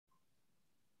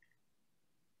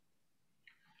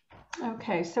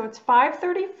Okay, so it's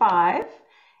 5:35,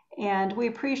 and we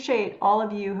appreciate all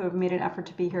of you who have made an effort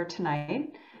to be here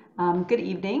tonight. Good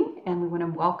evening, and we want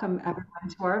to welcome everyone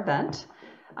to our event.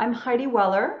 I'm Heidi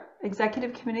Weller,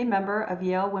 Executive Committee member of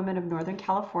Yale Women of Northern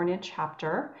California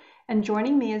chapter, and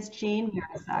joining me is Jean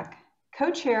Mirasek,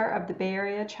 co-chair of the Bay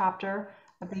Area chapter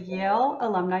of the Yale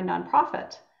alumni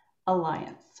nonprofit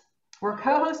Alliance. We're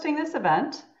co-hosting this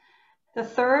event, the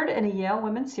third in a Yale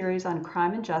Women series on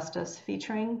crime and justice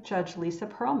featuring Judge Lise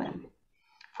Pearlman.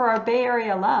 For our Bay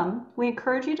Area alum, we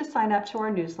encourage you to sign up to our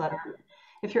newsletter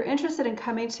if you're interested in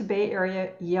coming to Bay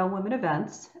Area Yale Women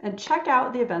events, and check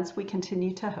out the events we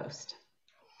continue to host.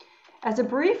 As a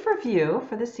brief review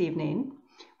for this evening,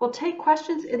 we'll take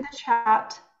questions in the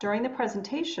chat during the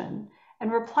presentation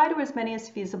and reply to as many as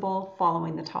feasible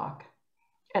following the talk.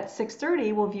 At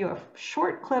 6:30, we'll view a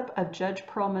short clip of Judge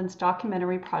Pearlman's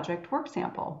documentary project work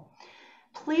sample.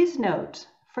 Please note,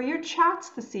 for your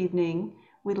chats this evening,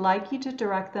 we'd like you to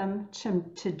direct them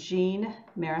to Jean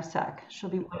Mirasek. She'll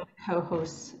be one of the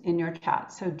co-hosts in your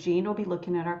chat. So Jean will be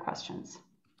looking at our questions.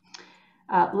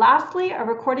 Lastly, a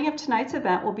recording of tonight's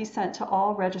event will be sent to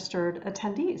all registered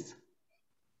attendees.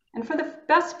 And for the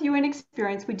best viewing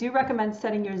experience, we do recommend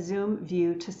setting your Zoom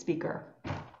view to speaker.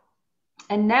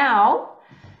 And now,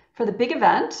 for the big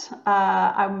event,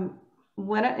 I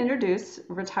want to introduce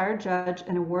retired judge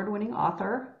and award-winning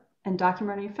author and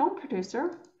documentary film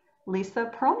producer, Lise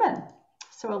Pearlman.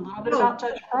 So a little bit about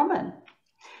Judge Pearlman.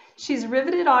 She's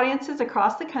riveted audiences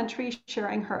across the country,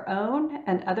 sharing her own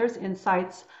and others'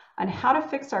 insights on how to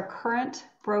fix our current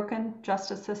broken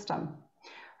justice system.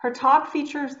 Her talk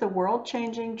features the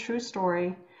world-changing true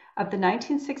story of the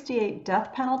 1968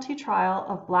 death penalty trial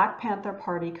of Black Panther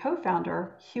Party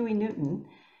co-founder Huey Newton,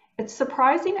 its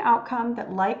surprising outcome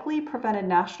that likely prevented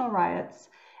national riots,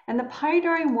 and the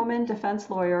pioneering woman defense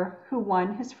lawyer who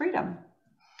won his freedom.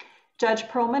 Judge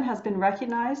Pearlman has been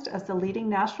recognized as the leading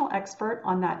national expert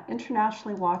on that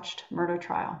internationally watched murder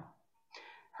trial.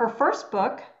 Her first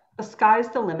book, The Sky's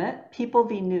the Limit: People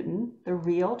v. Newton, the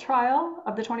Real Trial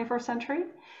of the 21st Century,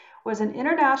 was an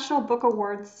International Book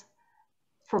Awards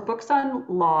for books on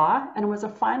law and was a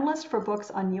finalist for books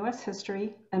on U.S.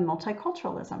 history and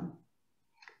multiculturalism.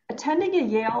 Attending a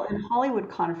Yale and Hollywood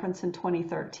conference in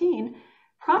 2013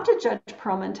 prompted Judge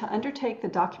Pearlman to undertake the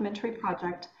documentary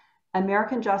project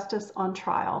American Justice on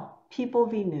Trial, People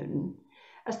v. Newton,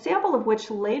 a sample of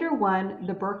which later won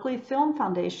the Berkeley Film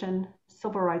Foundation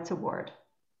Civil Rights Award.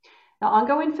 The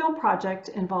ongoing film project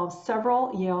involves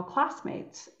several Yale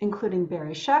classmates, including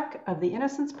Barry Scheck of the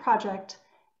Innocence Project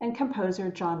and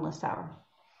composer John Lissauer.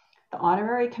 The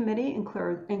honorary committee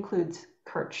includes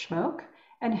Kurt Schmoke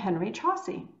and Henry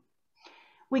Chaucy.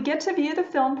 We get to view the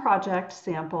film project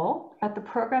sample at the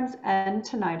program's end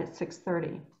tonight at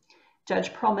 6:30.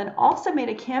 Judge Pearlman also made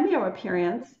a cameo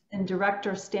appearance in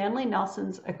director Stanley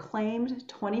Nelson's acclaimed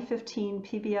 2015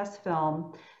 PBS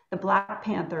film, The Black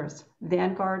Panthers,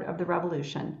 Vanguard of the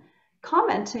Revolution,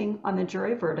 commenting on the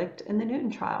jury verdict in the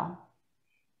Newton trial.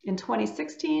 In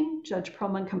 2016, Judge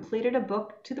Pearlman completed a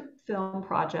book to the film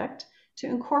project to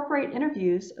incorporate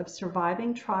interviews of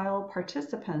surviving trial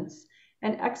participants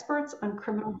and experts on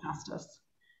criminal justice,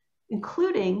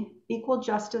 including Equal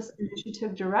Justice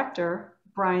Initiative Director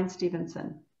Brian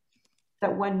Stevenson,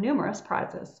 that won numerous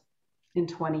prizes. In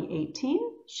 2018,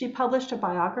 she published a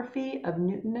biography of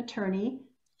Newton attorney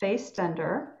Faye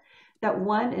Stender that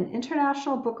won an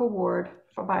International Book Award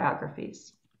for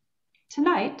biographies.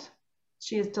 Tonight,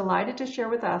 she is delighted to share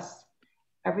with us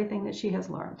everything that she has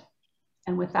learned.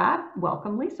 And with that,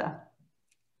 welcome, Lisa.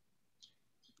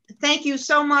 Thank you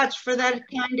so much for that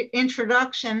kind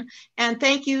introduction. And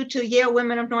thank you to Yale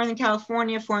Women of Northern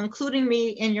California for including me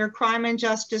in your Crime and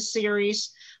Justice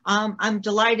series. I'm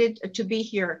delighted to be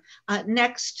here.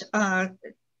 Next,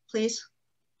 please.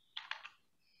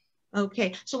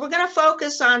 Okay, so we're going to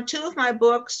focus on two of my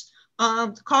books,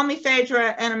 Call Me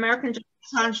Phaedra and American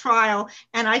Justice on Trial.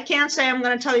 And I can't say I'm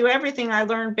going to tell you everything I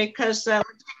learned because it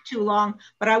would take too long,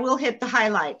 but I will hit the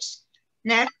highlights.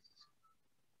 Next.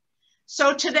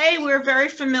 So today we're very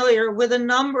familiar with a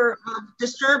number of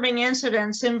disturbing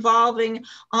incidents involving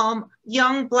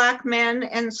young Black men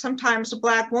and sometimes a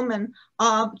Black woman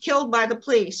killed by the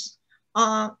police.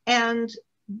 And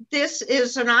this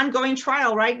is an ongoing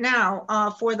trial right now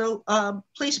for the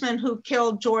policeman who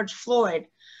killed George Floyd.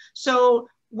 So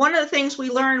one of the things we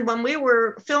learned when we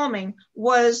were filming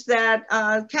was that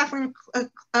Kathleen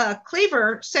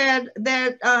Cleaver said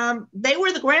that they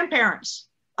were the grandparents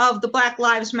of the Black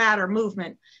Lives Matter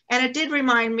movement. And it did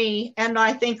remind me, and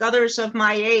I think others of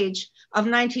my age, of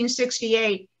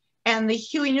 1968 and the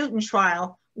Huey Newton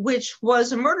trial, which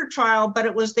was a murder trial, but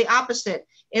it was the opposite.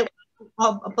 It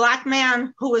was a Black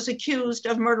man who was accused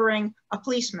of murdering a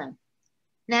policeman.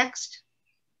 Next.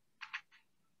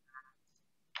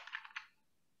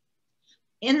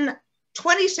 In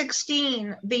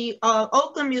 2016, the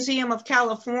Oakland Museum of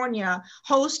California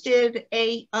hosted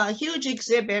a huge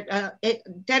exhibit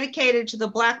dedicated to the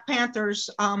Black Panthers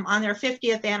on their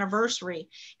 50th anniversary.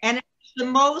 And it's the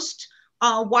most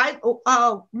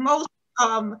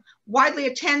widely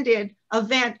attended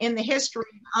event in the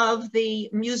history of the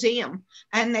museum.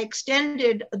 And they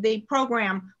extended the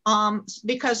program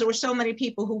because there were so many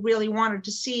people who really wanted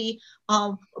to see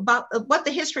about what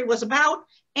the history was about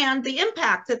and the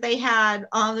impact that they had.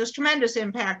 There's tremendous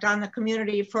impact on the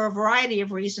community for a variety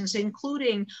of reasons,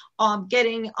 including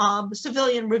getting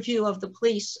civilian review of the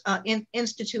police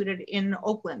instituted in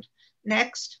Oakland.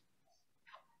 Next.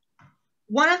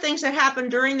 One of the things that happened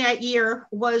during that year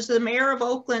was the mayor of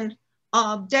Oakland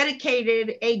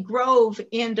dedicated a grove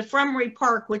in DeFremery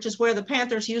Park, which is where the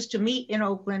Panthers used to meet in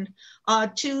Oakland,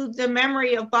 to the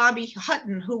memory of Bobby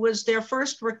Hutton, who was their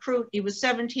first recruit. He was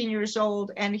 17 years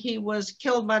old, and he was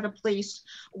killed by the police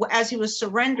as he was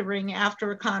surrendering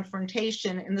after a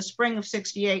confrontation in the spring of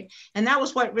 '68. And that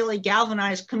was what really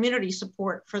galvanized community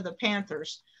support for the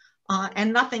Panthers.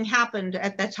 And nothing happened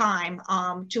at that time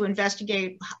to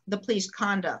investigate the police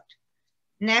conduct.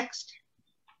 Next.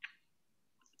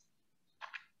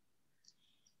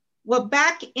 Well,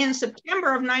 back in September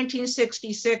of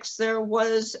 1966, there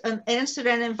was an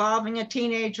incident involving a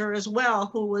teenager as well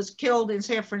who was killed in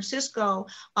San Francisco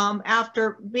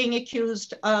after being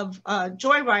accused of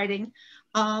joyriding.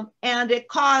 And it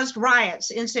caused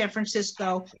riots in San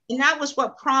Francisco. And that was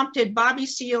what prompted Bobby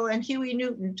Seale and Huey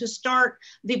Newton to start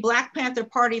the Black Panther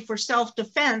Party for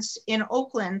Self-Defense in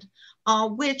Oakland,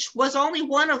 which was only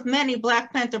one of many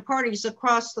Black Panther parties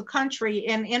across the country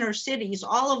in inner cities,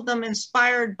 all of them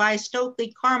inspired by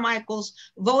Stokely Carmichael's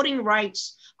Voting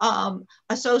Rights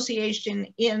Association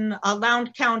in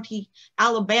Lowndes County,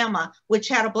 Alabama, which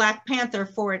had a Black Panther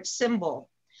for its symbol.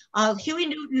 Huey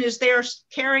Newton is there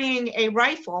carrying a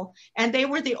rifle, and they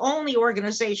were the only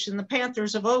organization, the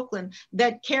Panthers of Oakland,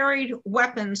 that carried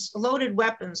weapons, loaded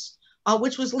weapons,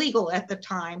 which was legal at the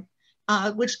time,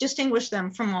 which distinguished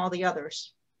them from all the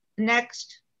others.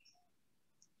 Next.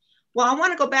 Well, I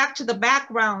want to go back to the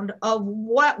background of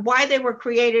why they were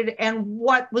created and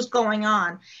what was going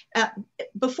on.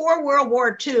 Before World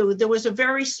War II, there was a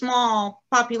very small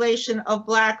population of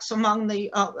Blacks among the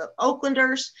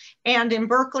Oaklanders and in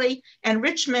Berkeley, and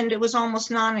Richmond, it was almost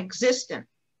non-existent.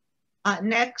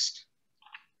 Next.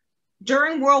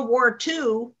 During World War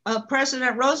II,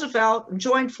 President Roosevelt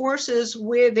joined forces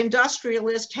with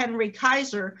industrialist Henry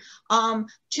Kaiser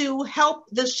to help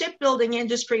the shipbuilding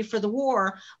industry for the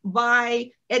war by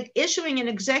issuing an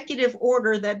executive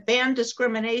order that banned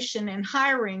discrimination in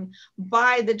hiring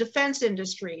by the defense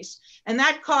industries. And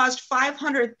that caused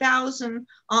 500,000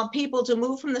 people to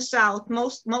move from the South,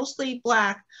 mostly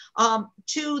Black,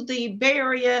 to the Bay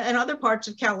Area and other parts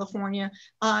of California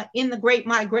in the Great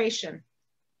Migration.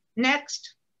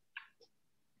 Next.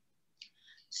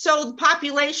 So the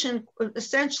population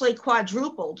essentially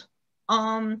quadrupled.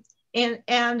 And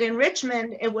in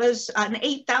Richmond, it was an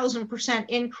 8,000%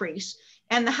 increase.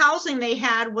 And the housing they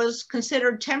had was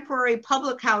considered temporary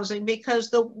public housing because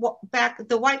the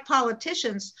white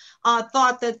politicians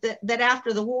thought that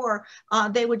after the war,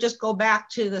 they would just go back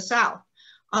to the South.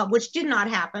 Which did not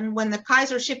happen. When the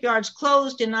Kaiser shipyards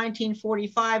closed in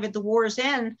 1945 at the war's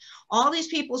end, all these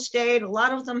people stayed. A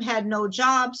lot of them had no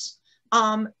jobs.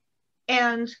 And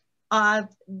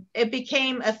it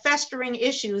became a festering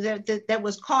issue that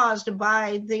was caused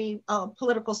by the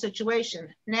political situation.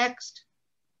 Next.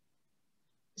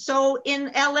 So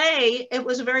in LA, it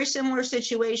was a very similar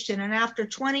situation. And after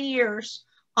 20 years,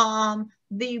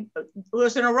 there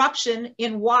was an eruption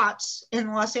in Watts in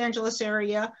the Los Angeles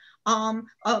area,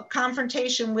 a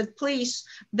confrontation with police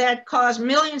that caused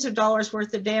millions of dollars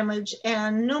worth of damage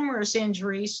and numerous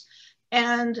injuries.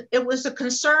 And it was a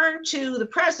concern to the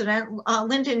president,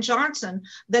 Lyndon Johnson,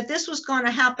 that this was going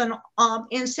to happen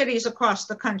in cities across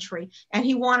the country. And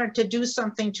he wanted to do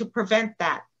something to prevent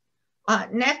that.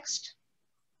 Next.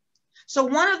 So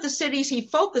one of the cities he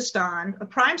focused on, a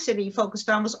prime city he focused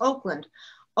on, was Oakland.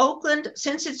 Oakland,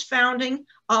 since its founding,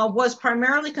 was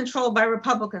primarily controlled by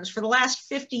Republicans. For the last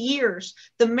 50 years,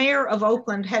 the mayor of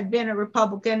Oakland had been a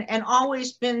Republican and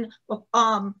always been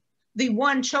the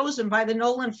one chosen by the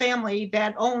Nolan family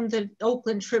that owned the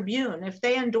Oakland Tribune. If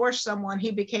they endorsed someone,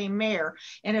 he became mayor.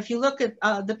 And if you look at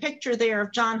the picture there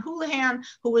of John Houlihan,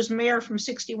 who was mayor from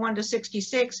 61 to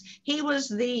 66, he was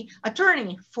the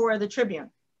attorney for the Tribune.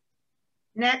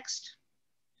 Next.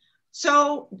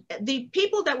 So the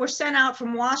people that were sent out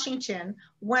from Washington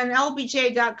when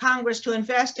LBJ got Congress to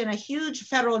invest in a huge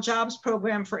federal jobs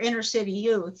program for inner city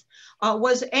youth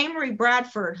was Amory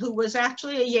Bradford, who was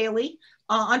actually a Yale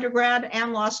undergrad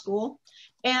and law school,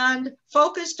 and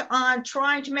focused on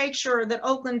trying to make sure that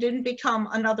Oakland didn't become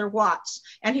another Watts.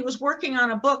 And he was working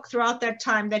on a book throughout that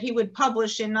time that he would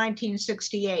publish in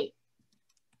 1968.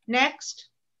 Next.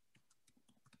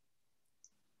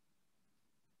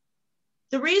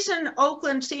 The reason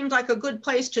Oakland seemed like a good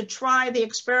place to try the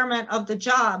experiment of the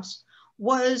jobs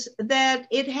was that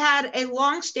it had a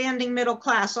long-standing middle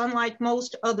class, unlike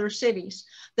most other cities.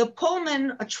 The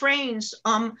Pullman trains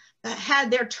had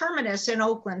their terminus in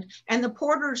Oakland, and the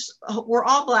porters were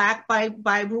all Black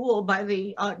by rule, by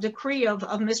the decree of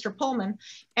Mr. Pullman,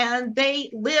 and they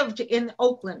lived in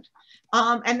Oakland.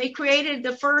 And they created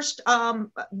the first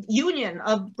union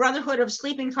of Brotherhood of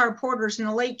Sleeping Car Porters in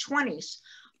the late 20s.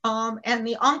 And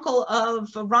the uncle of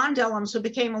Ron Dellums, who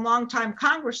became a longtime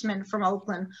congressman from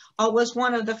Oakland, was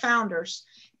one of the founders.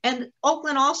 And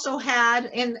Oakland also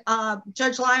had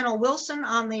Judge Lionel Wilson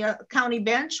on the county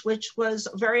bench, which was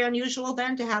very unusual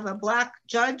then to have a Black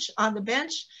judge on the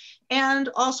bench, and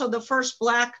also the first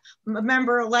Black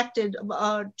member elected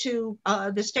to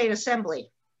the state assembly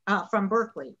from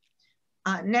Berkeley.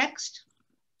 Next.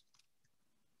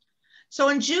 So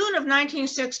in June of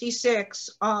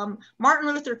 1966,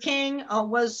 Martin Luther King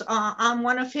was on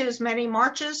one of his many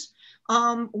marches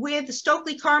with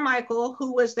Stokely Carmichael,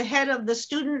 who was the head of the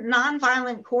Student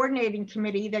Nonviolent Coordinating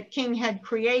Committee that King had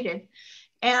created.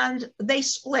 And they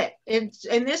split. In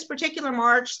this particular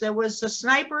march, there was a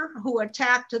sniper who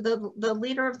attacked the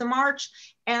leader of the march,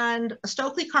 and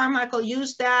Stokely Carmichael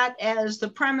used that as the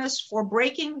premise for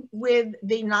breaking with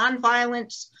the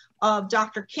nonviolence of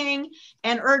Dr. King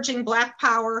and urging Black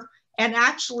power, and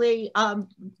actually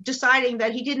deciding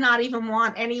that he did not even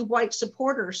want any white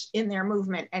supporters in their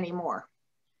movement anymore.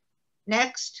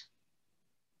 Next.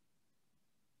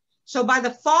 So by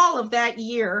the fall of that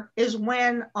year is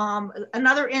when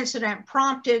another incident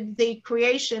prompted the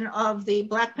creation of the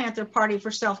Black Panther Party for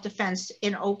Self-Defense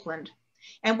in Oakland.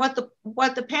 And what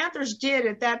the Panthers did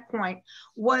at that point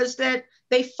was that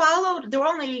they followed, there were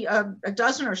only a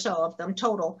dozen or so of them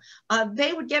total.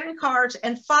 They would get in cars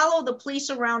and follow the police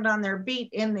around on their beat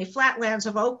in the flatlands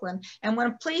of Oakland. And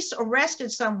when police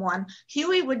arrested someone,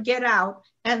 Huey would get out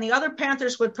and the other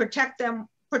Panthers would protect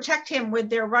him with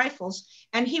their rifles,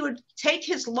 and he would take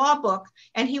his law book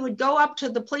and he would go up to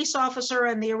the police officer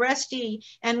and the arrestee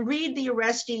and read the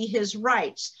arrestee his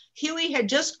rights. Huey had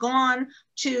just gone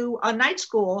to a night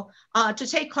school to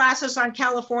take classes on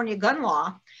California gun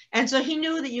law, and so he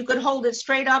knew that you could hold it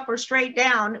straight up or straight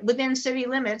down within city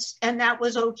limits, and that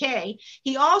was okay.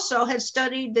 He also had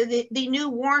studied the new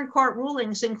Warren Court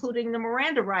rulings, including the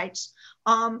Miranda rights,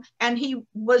 and he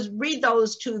was read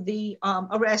those to the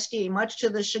arrestee, much to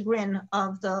the chagrin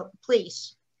of the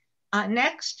police.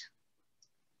 Next.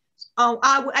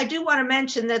 I do want to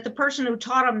mention that the person who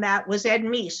taught him that was Ed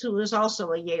Meese, who was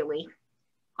also a Yale.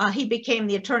 He became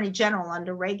the Attorney General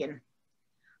under Reagan.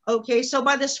 Okay, so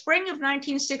by the spring of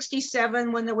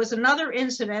 1967, when there was another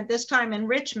incident, this time in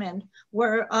Richmond,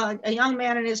 where a young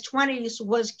man in his 20s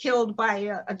was killed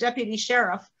by a deputy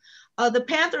sheriff, the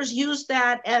Panthers used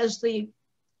that as the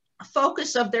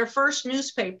focus of their first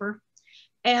newspaper.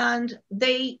 And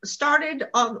they started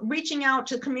reaching out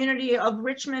to the community of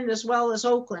Richmond as well as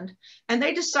Oakland. And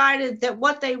they decided that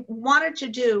what they wanted to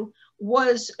do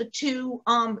was to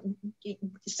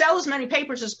sell as many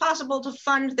papers as possible to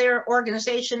fund their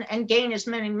organization and gain as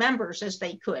many members as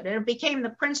they could. And it became the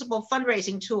principal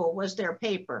fundraising tool was their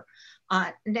paper.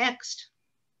 Next.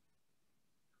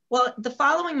 Well, the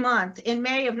following month, in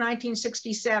May of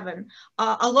 1967,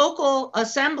 a local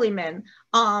assemblyman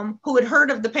who had heard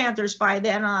of the Panthers by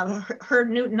then, heard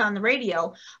Newton on the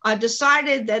radio,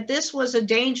 decided that this was a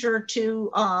danger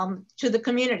to the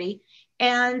community.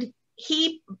 And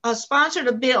he sponsored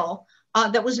a bill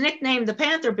that was nicknamed the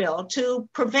Panther Bill to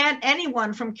prevent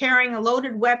anyone from carrying a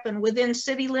loaded weapon within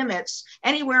city limits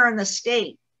anywhere in the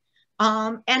state.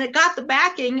 And it got the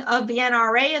backing of the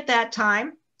NRA at that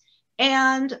time,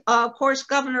 and of course,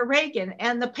 Governor Reagan.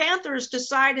 And the Panthers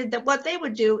decided that what they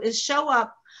would do is show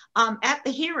up at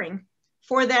the hearing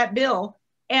for that bill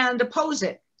and oppose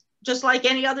it, just like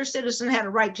any other citizen had a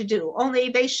right to do. Only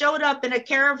they showed up in a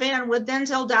caravan with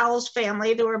Denzel Dowell's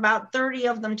family. There were about 30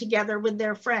 of them together with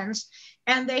their friends,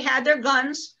 and they had their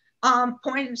guns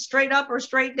pointed straight up or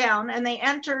straight down, and they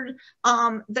entered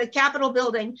the Capitol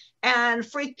building and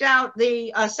freaked out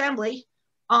the assembly.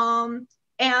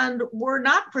 and were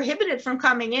not prohibited from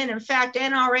coming in. In fact,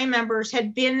 NRA members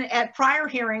had been at prior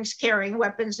hearings carrying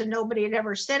weapons and nobody had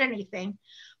ever said anything.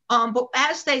 But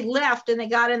as they left and they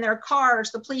got in their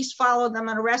cars, the police followed them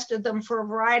and arrested them for a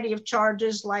variety of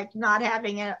charges, like not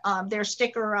having their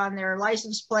sticker on their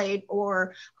license plate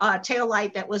or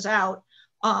taillight that was out.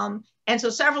 And so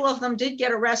several of them did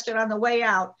get arrested on the way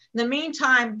out. In the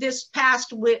meantime, this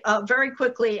passed very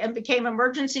quickly and became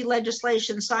emergency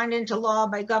legislation signed into law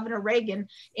by Governor Reagan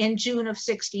in June of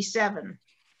 '67.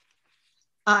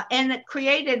 And it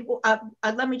created,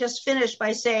 let me just finish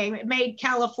by saying, it made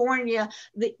California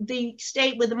the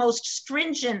state with the most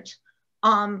stringent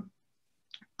gun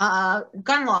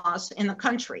laws in the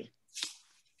country.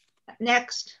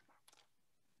 Next.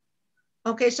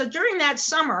 Okay, so during that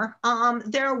summer,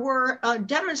 there were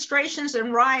demonstrations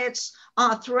and riots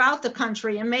throughout the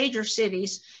country in major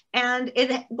cities. And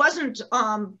it wasn't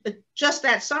just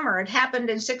that summer, it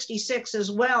happened in '66 as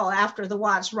well after the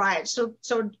Watts riots.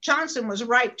 So Johnson was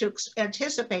right to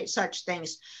anticipate such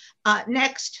things.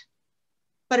 Next,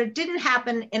 but it didn't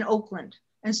happen in Oakland.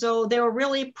 And so they were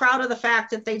really proud of the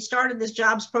fact that they'd started this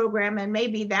jobs program and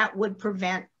maybe that would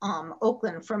prevent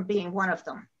Oakland from being one of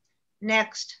them.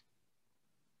 Next.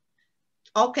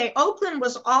 Okay, Oakland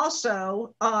was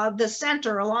also the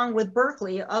center, along with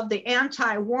Berkeley, of the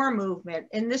anti-war movement.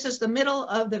 And this is the middle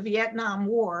of the Vietnam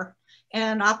War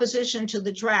and opposition to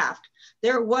the draft.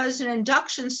 There was an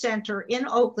induction center in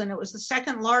Oakland. It was the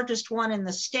second largest one in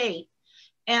the state.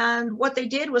 And what they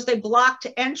did was they blocked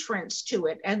entrance to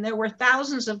it. And there were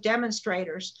thousands of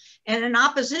demonstrators. And in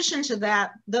opposition to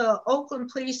that, the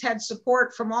Oakland police had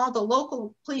support from all the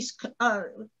local police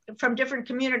from different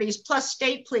communities, plus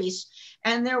state police.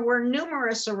 And there were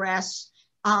numerous arrests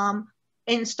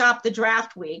in Stop the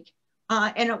Draft Week.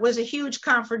 And it was a huge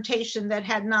confrontation that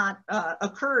had not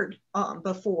occurred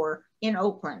before in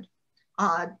Oakland.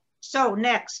 So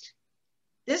next,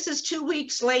 this is 2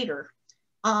 weeks later.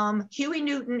 Huey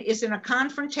Newton is in a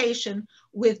confrontation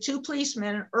with two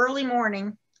policemen early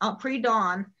morning,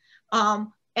 pre-dawn, and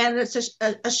it's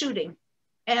a shooting.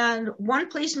 And one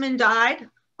policeman died,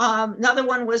 another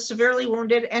one was severely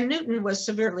wounded, and Newton was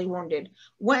severely wounded.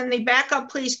 When the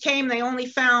backup police came, they only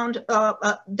found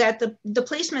that the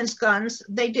policeman's guns,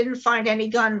 they didn't find any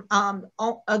gun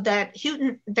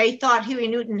that they thought Huey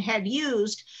Newton had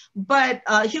used, but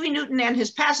Huey Newton and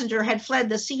his passenger had fled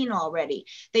the scene already.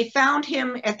 They found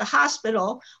him at the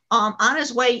hospital on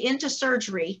his way into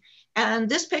surgery. And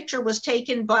this picture was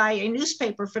taken by a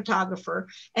newspaper photographer,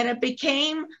 and it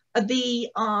became the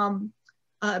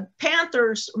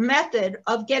Panthers' method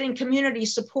of getting community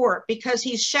support, because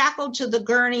he's shackled to the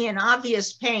gurney in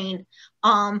obvious pain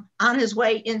on his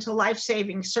way into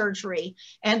life-saving surgery.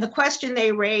 And the question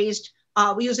they raised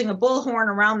using a bullhorn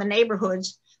around the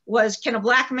neighborhoods was, can a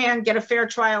Black man get a fair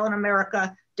trial in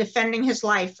America defending his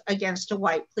life against a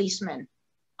white policeman?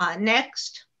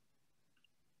 Next.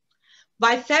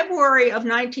 By February of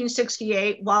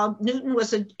 1968, while Newton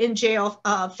was in jail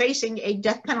facing a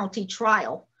death penalty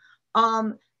trial,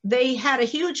 they had a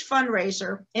huge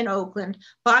fundraiser in Oakland.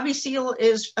 Bobby Seale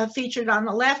is featured on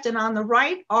the left, and on the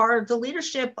right are the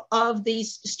leadership of the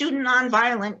Student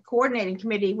Nonviolent Coordinating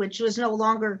Committee, which was no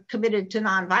longer committed to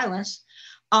nonviolence,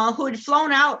 who had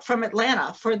flown out from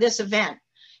Atlanta for this event.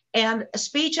 And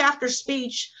speech after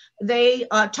speech, they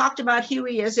talked about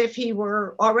Huey as if he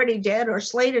were already dead or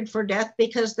slated for death,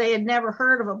 because they had never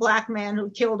heard of a Black man who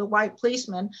killed a white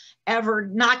policeman ever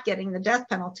not getting the death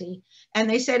penalty. And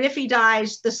they said, if he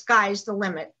dies, the sky's the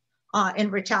limit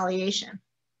in retaliation.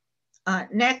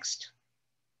 Next.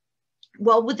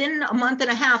 Well, within a month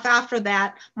and a half after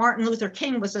that, Martin Luther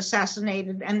King was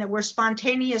assassinated, and there were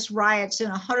spontaneous riots in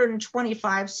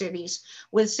 125 cities,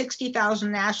 with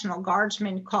 60,000 National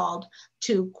Guardsmen called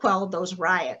to quell those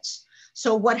riots.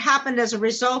 So what happened as a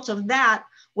result of that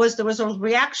was there was a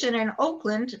reaction in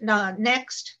Oakland,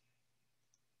 next,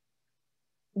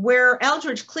 where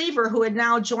Eldridge Cleaver, who had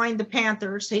now joined the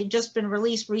Panthers, he'd just been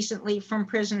released recently from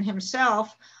prison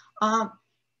himself,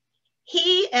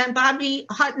 he and Bobby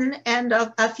Hutton and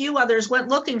a few others went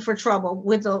looking for trouble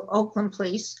with the Oakland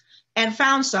police and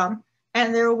found some.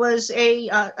 And there was a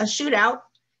shootout.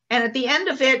 And at the end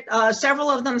of it, several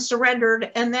of them surrendered.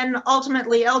 And then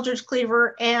ultimately Eldridge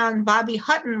Cleaver and Bobby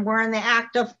Hutton were in the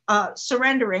act of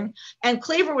surrendering. And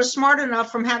Cleaver was smart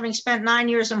enough, from having spent 9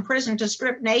 years in prison, to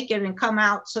strip naked and come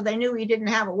out. So they knew he didn't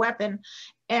have a weapon.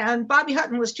 And Bobby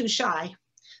Hutton was too shy.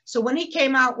 So when he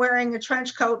came out wearing a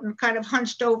trench coat and kind of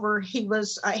hunched over, he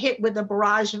was hit with a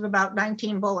barrage of about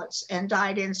 19 bullets and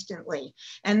died instantly.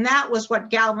 And that was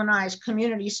what galvanized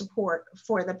community support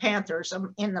for the Panthers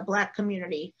in the Black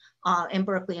community in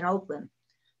Berkeley and Oakland.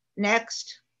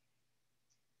 Next.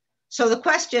 So the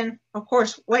question, of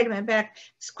course, wait a minute back.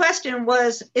 This question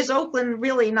was, is Oakland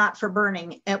really not for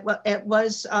burning? It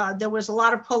was there was a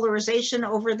lot of polarization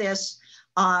over this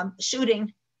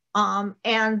shooting,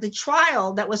 and the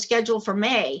trial that was scheduled for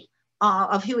May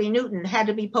of Huey Newton had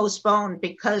to be postponed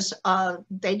because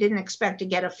they didn't expect to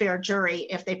get a fair jury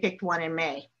if they picked one in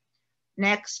May.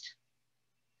 Next.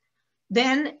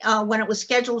 Then when it was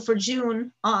scheduled for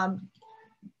June,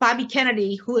 Bobby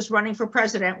Kennedy, who was running for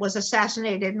president, was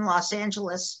assassinated in Los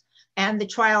Angeles, and the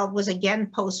trial was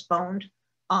again postponed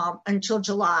until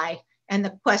July, and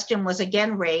the question was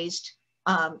again raised.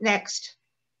 Next,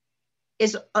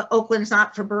 is Oakland's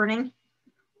not for burning?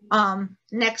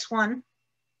 Next one.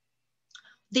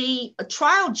 The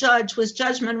trial judge was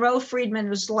Judge Monroe Friedman. It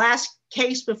was the last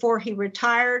case before he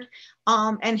retired,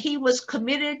 and he was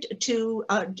committed to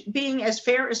being as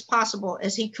fair as possible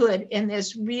as he could in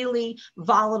this really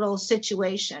volatile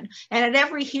situation. And at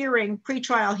every hearing,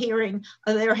 pretrial hearing,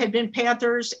 there had been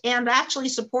Panthers and actually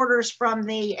supporters from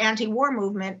the anti-war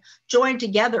movement joined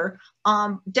together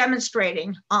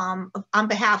demonstrating on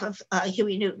behalf of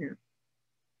Huey Newton.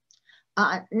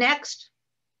 Next.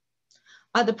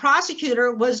 The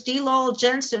prosecutor was D. Lowell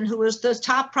Jensen, who was the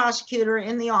top prosecutor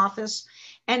in the office.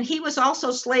 And he was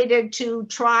also slated to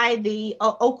try the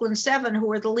Oakland Seven, who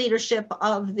were the leadership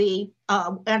of the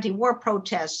anti-war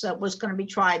protests that was going to be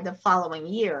tried the following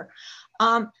year.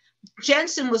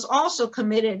 Jensen was also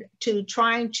committed to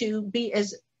trying to be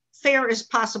as fair as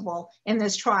possible in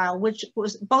this trial, which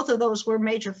was, both of those were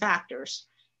major factors.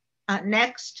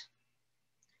 Next.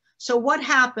 So what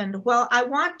happened? Well, I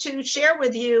want to share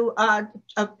with you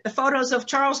photos of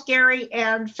Charles Gary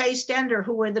and Faye Stender,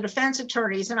 who were the defense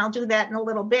attorneys, and I'll do that in a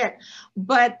little bit.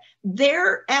 But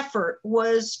their effort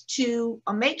was to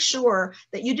make sure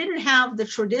that you didn't have the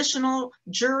traditional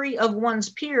jury of one's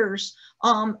peers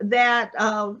that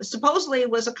supposedly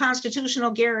was a constitutional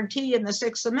guarantee in the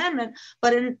Sixth Amendment,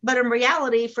 but in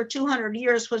reality for 200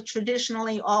 years was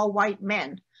traditionally all white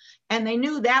men. And they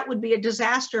knew that would be a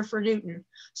disaster for Newton.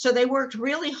 So they worked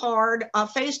really hard.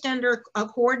 Faye Stender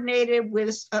coordinated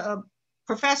with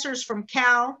professors from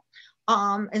Cal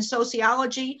and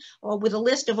sociology with a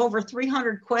list of over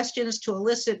 300 questions to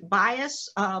elicit bias.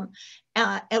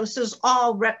 This is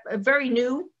all very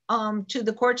new to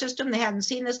the court system. They hadn't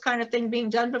seen this kind of thing being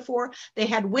done before. They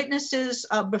had witnesses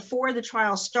before the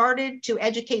trial started to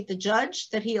educate the judge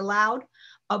that he allowed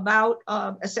about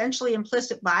essentially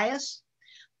implicit bias.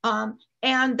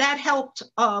 And that helped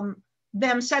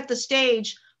them set the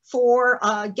stage for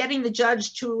getting the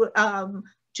judge to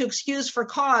excuse for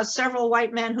cause several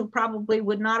white men who probably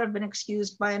would not have been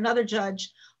excused by another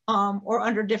judge or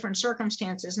under different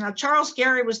circumstances. Now, Charles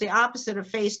Gary was the opposite of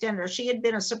Faye Stender. She had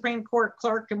been a Supreme Court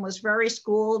clerk and was very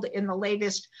schooled in the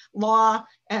latest law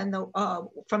and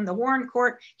from the Warren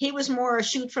Court. He was more a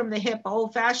shoot from the hip,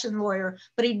 old-fashioned lawyer,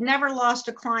 but he'd never lost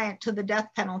a client to the death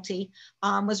penalty,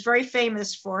 was very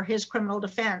famous for his criminal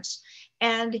defense.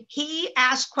 And he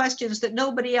asked questions that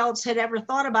nobody else had ever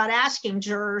thought about asking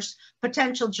jurors,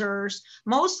 potential jurors.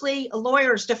 Mostly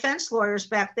lawyers, defense lawyers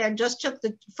back then just took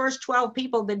the first 12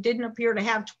 people that didn't appear to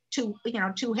have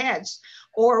two heads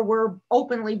or were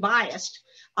openly biased.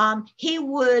 He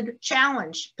would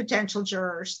challenge potential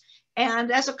jurors.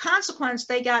 And as a consequence,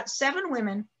 they got 7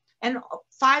 women and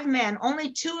 5 men.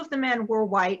 Only 2 of the men were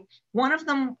white. One of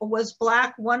them was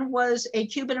Black, one was a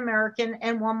Cuban American,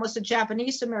 and one was a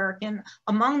Japanese American.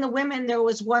 Among the women, there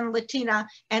was 1 Latina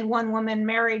and 1 woman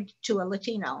married to a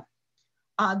Latino.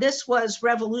 This was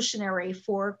revolutionary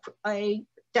for a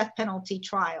death penalty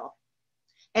trial.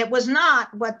 It was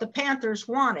not what the Panthers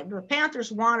wanted. The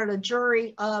Panthers wanted a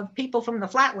jury of people from the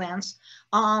flatlands,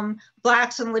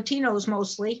 Blacks and Latinos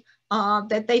mostly,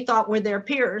 that they thought were their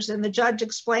peers. And the judge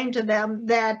explained to them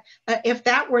that if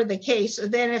that were the case,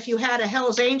 then if you had a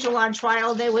Hell's Angel on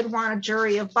trial, they would want a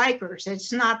jury of bikers.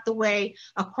 It's not the way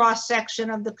a cross-section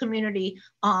of the community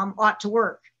ought to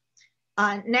work.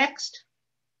 Next.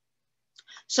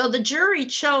 So the jury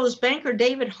chose banker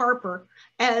David Harper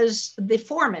as the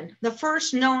foreman, the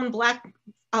first known Black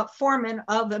foreman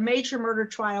of a major murder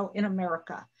trial in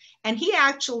America. And he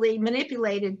actually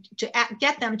manipulated to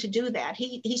get them to do that.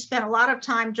 He spent a lot of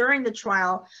time during the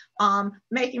trial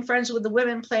making friends with the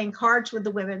women, playing cards with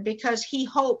the women, because he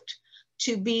hoped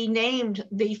to be named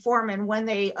the foreman when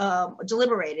they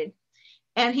deliberated.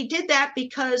 And he did that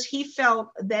because he felt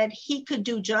that he could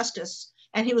do justice,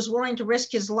 and he was willing to risk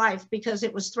his life because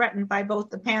it was threatened by both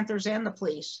the Panthers and the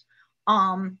police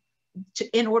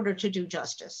in order to do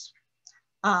justice.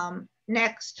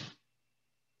 Next.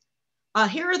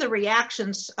 Here are the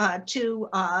reactions to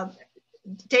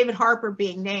David Harper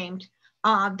being named.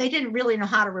 They didn't really know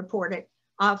how to report it.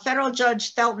 Federal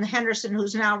Judge Thelton Henderson,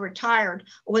 who's now retired,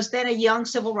 was then a young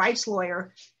civil rights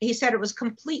lawyer. He said it was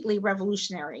completely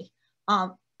revolutionary.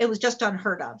 It was just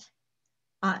unheard of.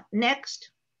 Next.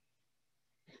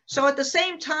 So at the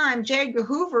same time, J. Edgar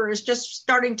Hoover is just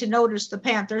starting to notice the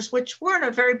Panthers, which weren't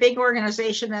a very big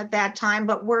organization at that time,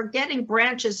 but were getting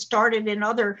branches started in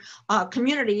other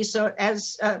communities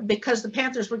because the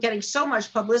Panthers were getting so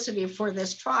much publicity for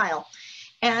this trial.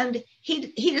 And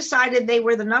he decided they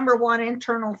were the #1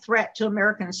 internal threat to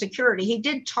American security. He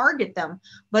did target them,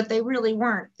 but they really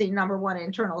weren't the #1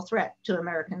 internal threat to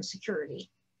American security.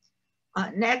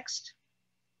 Next.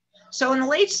 So in the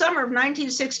late summer of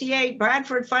 1968,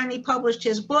 Bradford finally published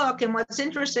his book. And what's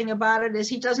interesting about it is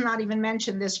he does not even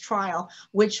mention this trial,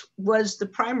 which was the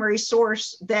primary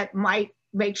source that might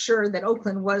make sure that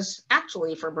Oakland was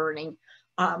actually for burning.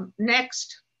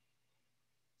 Next.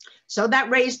 So that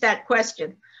raised that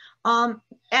question.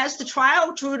 As the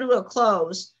trial drew to a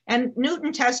close, and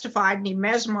Newton testified and he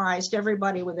mesmerized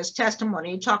everybody with his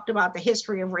testimony. He talked about the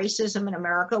history of racism in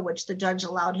America, which the judge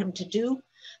allowed him to do.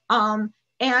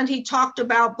 And he talked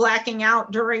about blacking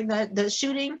out during the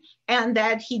shooting and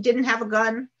that he didn't have a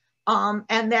gun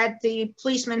and that the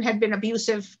policeman had been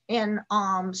abusive in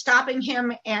stopping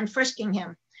him and frisking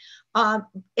him.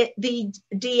 The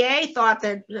DA thought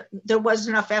that there was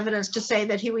enough evidence to say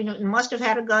that Huey Newton must have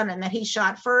had a gun and that he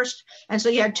shot first. And so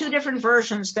you had 2 different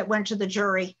versions that went to the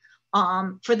jury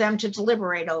for them to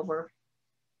deliberate over.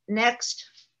 Next.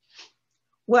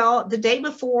 Well, the day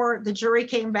before the jury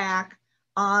came back,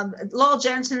 Lowell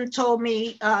Jensen told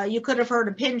me you could have heard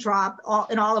a pin drop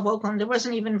in all of Oakland. There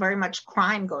wasn't even very much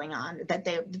crime going on that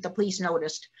the police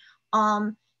noticed.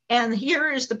 And here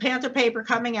is the Panther paper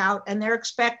coming out, and they're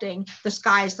expecting the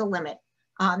sky's the limit.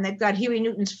 They've got Huey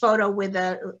Newton's photo with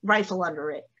a rifle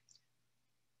under it.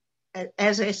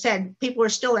 As I said, people are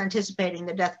still anticipating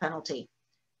the death penalty.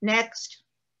 Next.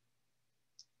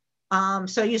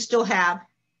 So you still have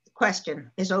the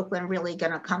question, is Oakland really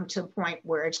going to come to a point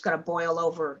where it's going to boil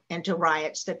over into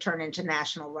riots that turn into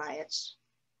national riots?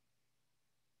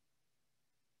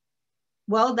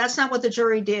 Well, that's not what the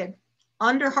jury did.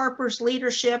 Under Harper's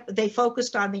leadership, they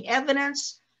focused on the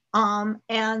evidence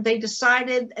and they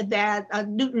decided that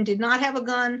Newton did not have a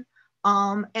gun,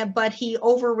 but he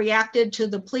overreacted to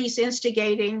the police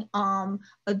instigating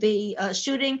the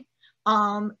shooting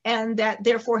and that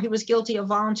therefore he was guilty of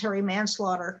voluntary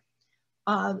manslaughter.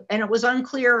 And it was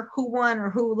unclear who won or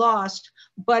who lost,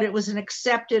 but it was an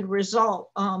accepted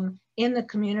result in the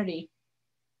community.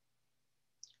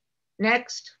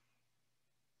 Next.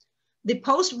 The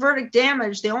post-verdict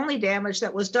damage, the only damage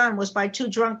that was done was by 2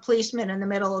 drunk policemen in the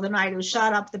middle of the night who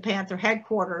shot up the Panther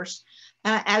headquarters,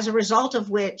 as a result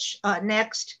of which,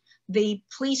 next, the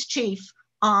police chief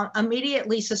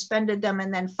immediately suspended them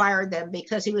and then fired them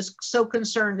because he was so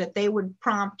concerned that they would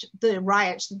prompt the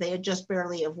riots that they had just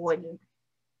barely avoided.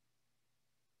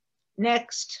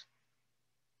 Next.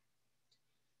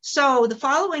 So the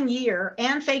following year,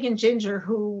 Ann Fagan Ginger,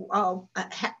 who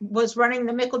was running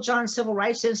the Meiklejohn Civil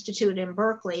Rights Institute in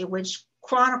Berkeley, which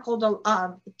chronicled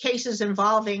cases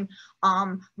involving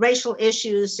racial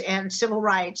issues and civil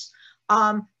rights,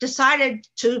 decided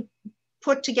to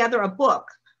put together a book,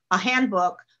 a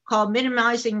handbook called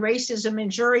Minimizing Racism in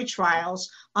Jury Trials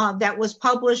that was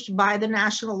published by the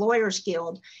National Lawyers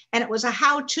Guild. And it was a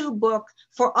how-to book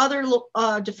for other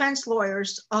defense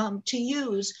lawyers to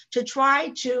use to try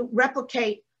to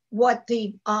replicate what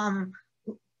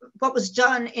was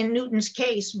done in Newton's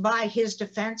case by his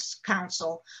defense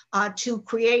counsel to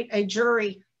create a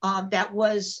jury that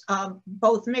was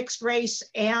both mixed race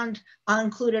and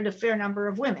included a fair number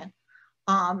of women,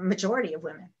 majority of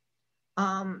women.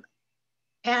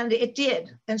 And it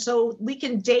did. And so we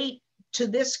can date to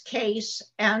this case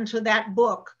and to that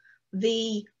book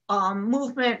the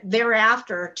movement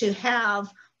thereafter to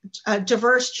have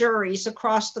diverse juries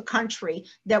across the country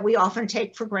that we often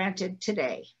take for granted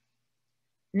today.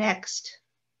 Next.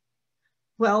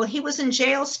 Well, he was in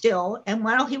jail still, and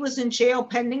while he was in jail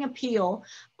pending appeal,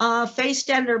 Faye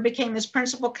Stender became his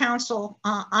principal counsel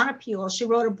on appeal. She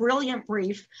wrote a brilliant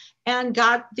brief and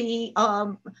got the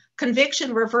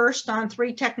conviction reversed on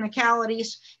 3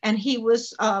 technicalities, and he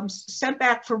was sent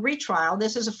back for retrial.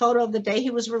 This is a photo of the day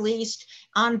he was released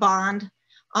on bond,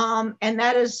 and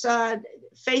that is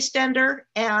Faye Stender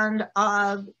and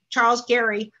Charles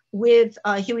Gary with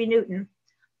Huey Newton.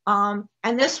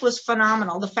 And this was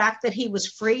phenomenal. The fact that he was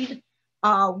freed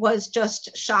was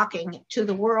just shocking to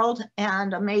the world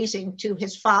and amazing to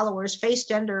his followers. Faye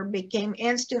Stender became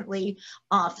instantly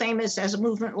famous as a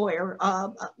movement lawyer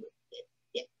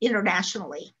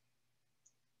internationally.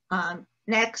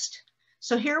 Next.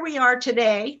 So here we are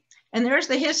today, and there's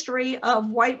the history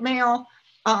of white male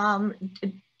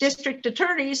district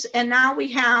attorneys, and now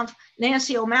we have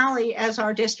Nancy O'Malley as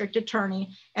our district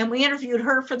attorney, and we interviewed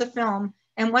her for the film,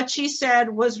 and what she said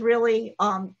was really,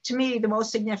 to me, the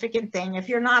most significant thing. If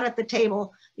you're not at the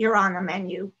table, you're on the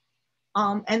menu,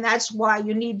 and that's why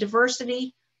you need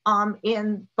diversity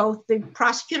in both the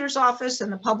prosecutor's office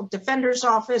and the public defender's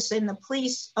office, in the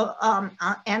police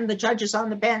and the judges on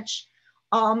the bench,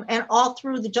 and all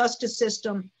through the justice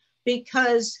system,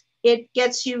 because it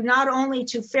gets you not only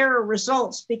to fairer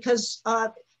results, because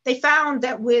they found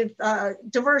that with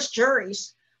diverse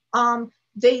juries,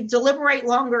 they deliberate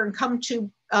longer and come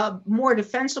to more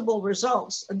defensible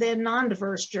results than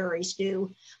non-diverse juries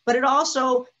do. But it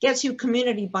also gets you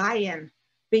community buy-in,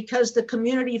 because the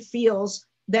community feels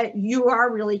that you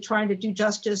are really trying to do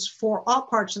justice for all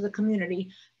parts of the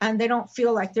community, and they don't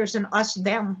feel like there's an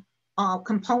us-them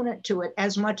component to it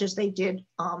as much as they did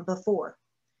before.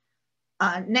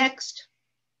 Next.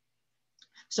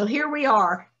 So here we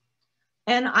are.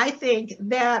 And I think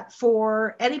that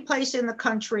for any place in the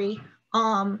country,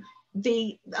 there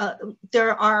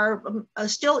are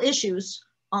still issues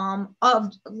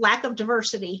of lack of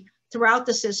diversity throughout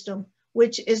the system,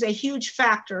 which is a huge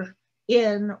factor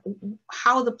in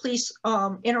how the police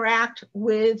interact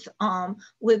with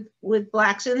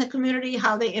Blacks in the community,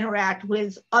 how they interact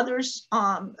with others,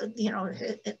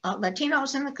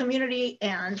 Latinos in the community,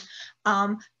 and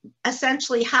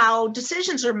essentially how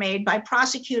decisions are made by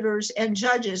prosecutors and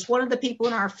judges. One of the people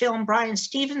in our film, Brian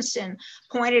Stevenson,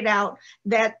 pointed out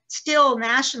that still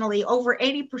nationally, over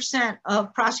 80%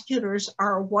 of prosecutors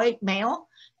are white male,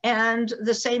 and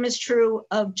the same is true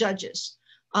of judges.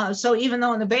 So even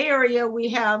though in the Bay Area we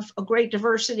have a great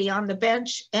diversity on the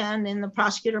bench and in the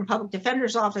prosecutor and public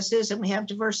defender's offices, and we have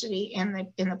diversity in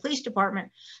the police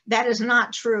department, that is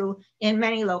not true in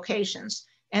many locations.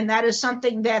 And that is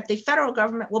something that the federal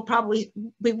government will probably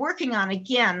be working on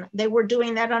again. They were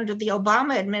doing that under the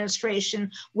Obama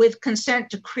administration with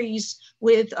consent decrees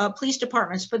with police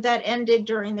departments, but that ended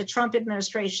during the Trump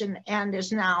administration and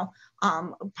is now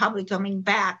probably coming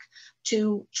back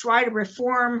to try to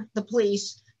reform the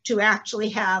police to actually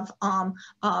have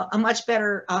a much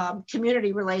better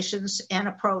community relations and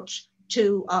approach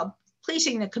to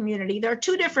policing the community. There are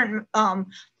two different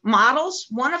models.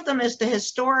 One of them is the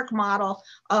historic model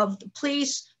of the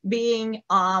police being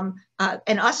an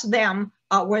us-them,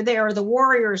 where they are the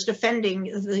warriors defending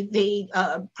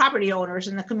the property owners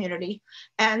in the community.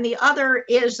 And the other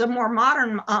is the more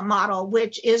modern model,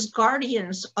 which is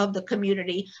guardians of the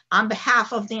community on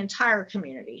behalf of the entire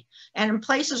community. And in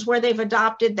places where they've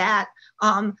adopted that,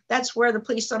 that's where the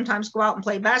police sometimes go out and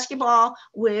play basketball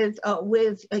with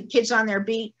kids on their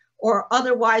beat, or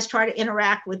otherwise try to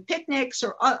interact with picnics,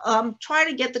 or try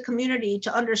to get the community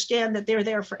to understand that they're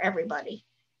there for everybody.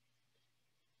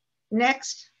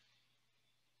 Next.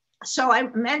 So I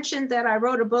mentioned that I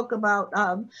wrote a book about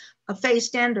Faye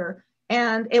Stender,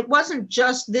 and it wasn't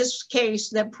just this case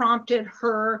that prompted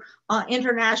her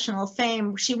international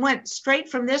fame. She went straight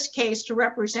from this case to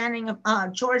representing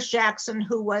George Jackson,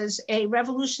 who was a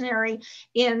revolutionary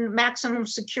in maximum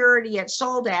security at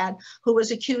Soledad, who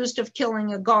was accused of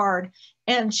killing a guard.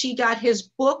 And she got his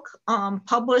book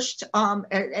published.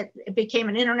 It became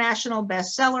an international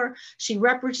bestseller. She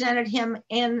represented him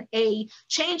in a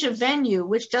change of venue,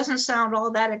 which doesn't sound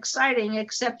all that exciting,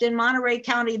 except in Monterey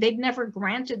County, they'd never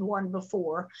granted one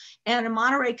before. And in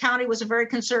Monterey County was a very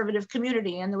conservative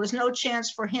community, and there was no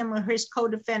chance for him or his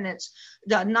co-defendants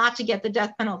not to get the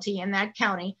death penalty in that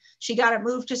county. She got it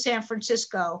moved to San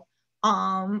Francisco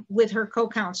with her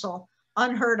co-counsel,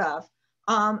 unheard of.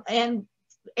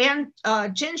 And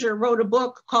Ginger wrote a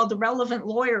book called The Relevant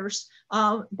Lawyers.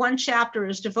 One chapter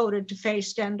is devoted to Faye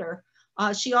Stender.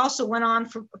 She also went on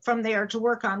from there to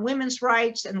work on women's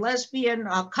rights and lesbian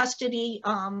custody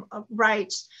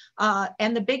rights.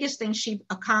 And the biggest thing she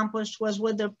accomplished was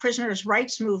with the prisoners'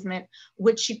 rights movement,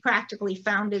 which she practically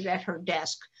founded at her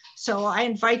desk. So I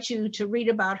invite you to read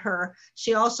about her.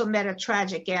 She also met a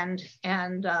tragic end,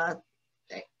 and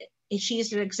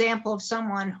she's an example of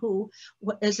someone who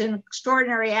is an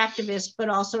extraordinary activist, but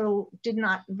also did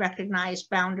not recognize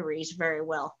boundaries very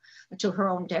well, to her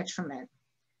own detriment.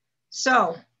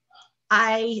 So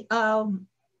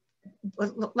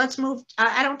let's move.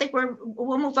 I don't think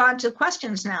we'll move on to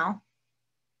questions now.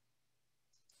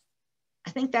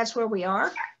 I think that's where we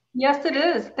are. Yes, it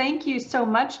is. Thank you so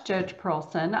much, Judge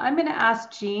Pearlson. I'm going to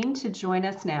ask Jean to join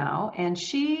us now, and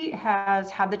she has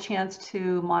had the chance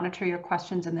to monitor your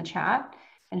questions in the chat,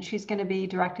 and she's going to be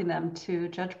directing them to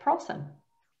Judge Pearlson.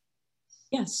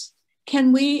 Yes.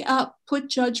 Can we put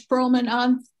Judge Pearlman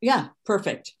on? Yeah,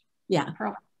 perfect. Yeah.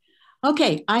 Pearl.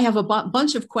 Okay, I have a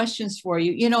bunch of questions for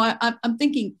you. You know, I'm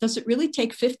thinking, does it really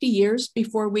take 50 years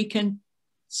before we can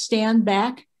stand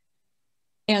back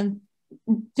and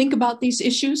think about these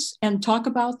issues and talk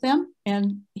about them?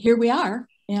 And here we are.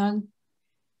 And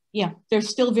yeah, they're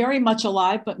still very much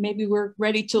alive, but maybe we're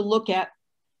ready to look at,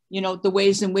 you know, the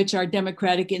ways in which our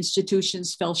democratic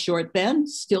institutions fell short then,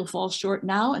 still fall short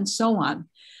now, and so on.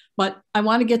 But I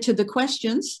want to get to the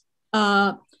questions.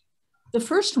 The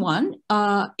first one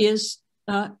is,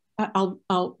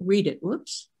 I'll read it,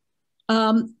 whoops.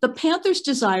 The Panthers'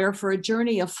 desire for a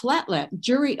jury of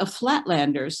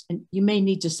flatlanders, and you may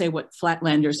need to say what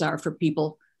flatlanders are for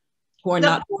people who are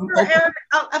not from Oakland.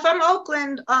 If I'm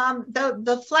Oakland,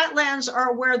 the flatlands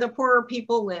are where the poorer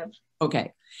people live.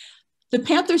 Okay. The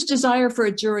Panthers' desire for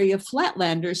a jury of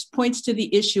flatlanders points to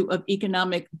the issue of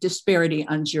economic disparity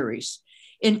on juries.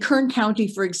 In Kern County,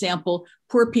 for example,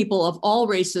 poor people of all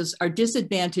races are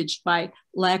disadvantaged by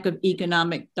lack of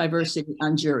economic diversity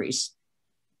on juries.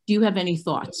 Do you have any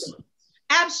thoughts?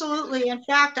 Absolutely. In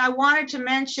fact, I wanted to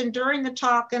mention during the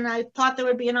talk, and I thought there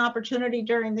would be an opportunity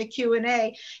during the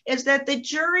Q&A, is that the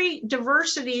jury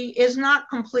diversity is not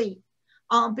complete.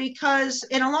 Because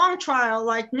in a long trial,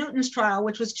 like Newton's trial,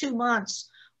 which was 2 months,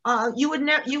 you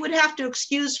would have to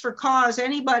excuse for cause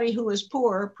anybody who was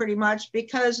poor, pretty much,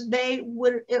 because it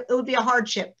would be a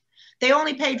hardship. They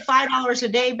only paid $5 a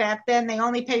day back then. They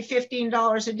only pay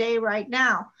 $15 a day right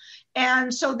now.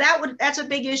 And so that's a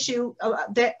big issue.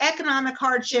 The economic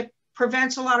hardship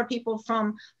prevents a lot of people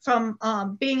from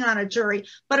being on a jury.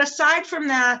 But aside from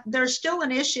that, there's still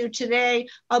an issue today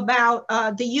about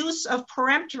the use of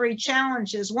peremptory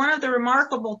challenges. One of the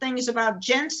remarkable things about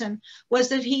Jensen was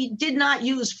that he did not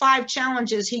use 5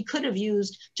 challenges he could have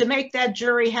used to make that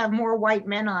jury have more white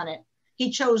men on it. He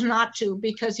chose not to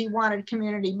because he wanted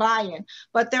community buy-in.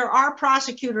 But there are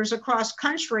prosecutors across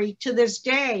country to this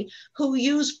day who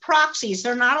use proxies.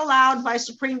 They're not allowed by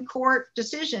Supreme Court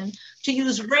decision to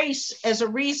use race as a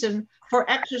reason for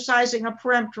exercising a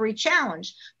peremptory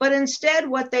challenge. But instead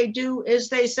what they do is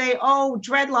they say, oh,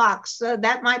 dreadlocks,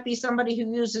 that might be somebody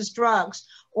who uses drugs.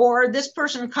 Or this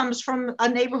person comes from a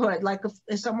neighborhood, like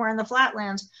somewhere in the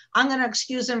flatlands, I'm going to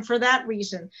excuse him for that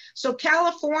reason. So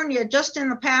California, just in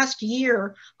the past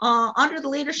year, under the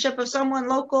leadership of someone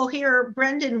local here,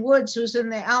 Brendan Woods, who's in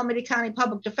the Alameda County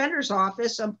Public Defender's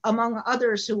Office, among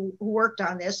others who worked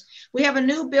on this, we have a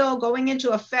new bill going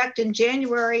into effect in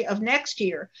January of next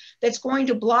year that's going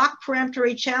to block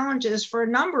peremptory challenges for a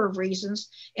number of reasons,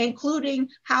 including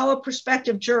how a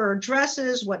prospective juror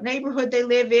dresses, what neighborhood they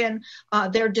live in,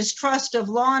 their distrust of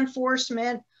law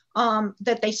enforcement,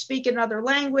 that they speak another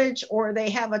language, or they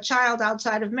have a child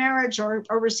outside of marriage, or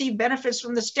receive benefits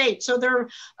from the state. So there are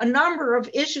a number of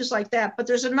issues like that. But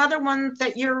there's another one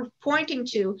that you're pointing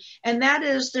to, and that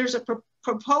is there's a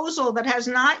proposal that has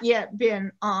not yet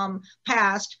been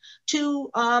passed to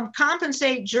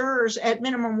compensate jurors at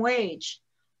minimum wage,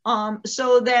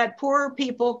 so that poor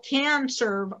people can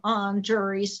serve on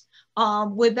juries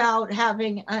without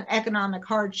having an economic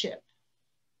hardship.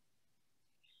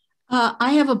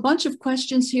 I have a bunch of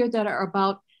questions here that are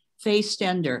about Faye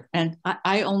Stender, and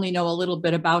I only know a little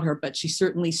bit about her, but she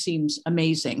certainly seems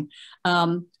amazing.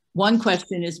 One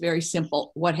question is very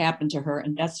simple: what happened to her?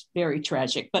 And that's very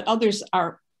tragic, but others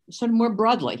are sort of more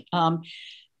broadly.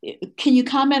 Can you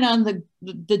comment on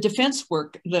the defense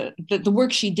work, the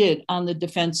work she did on the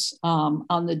defense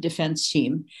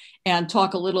team, and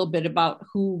talk a little bit about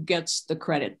who gets the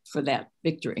credit for that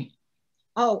victory?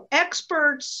 Oh,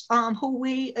 experts who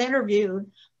we interviewed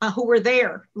who were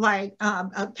there, like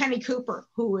Penny Cooper,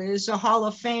 who is a Hall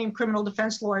of Fame criminal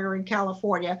defense lawyer in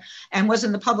California and was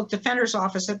in the public defender's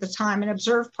office at the time and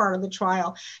observed part of the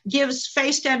trial, gives Faye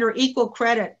Stender equal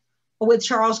credit with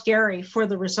Charles Gary for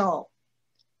the result.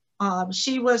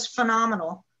 She was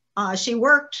phenomenal. She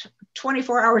worked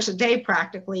 24 hours a day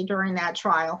practically during that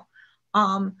trial,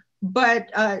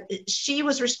 but she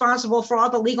was responsible for all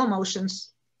the legal motions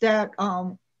that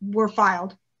were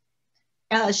filed.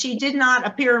 She did not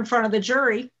appear in front of the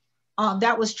jury.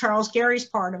 That was Charles Gary's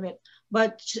part of it.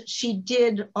 But she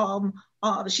did,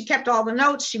 she kept all the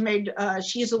notes.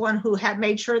 She's the one who had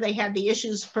made sure they had the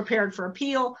issues prepared for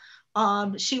appeal.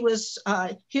 She was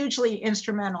hugely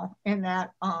instrumental in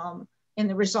that, in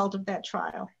the result of that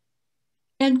trial.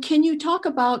 And can you talk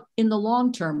about, in the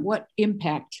long term, what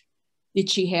impact did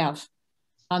she have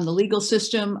on the legal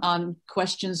system, on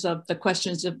questions of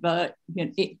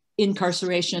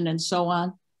incarceration and so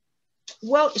on?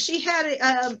 Well, she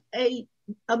had a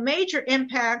a major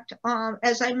impact,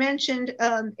 as I mentioned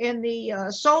in the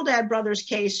Soledad brothers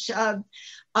case.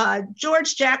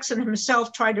 George Jackson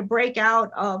himself tried to break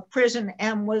out of prison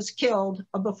and was killed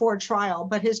before trial,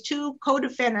 but his two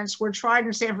co-defendants were tried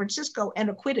in San Francisco and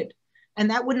acquitted. And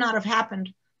that would not have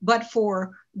happened but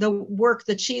for the work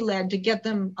that she led to get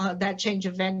them that change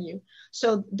of venue.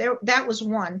 So that was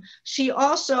one. She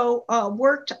also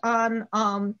worked on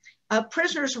a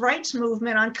prisoners' rights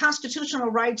movement on constitutional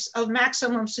rights of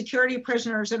maximum security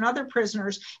prisoners and other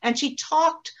prisoners. And she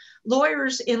talked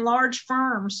lawyers in large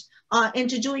firms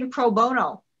into doing pro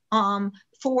bono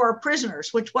for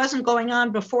prisoners, which wasn't going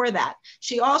on before that.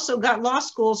 She also got law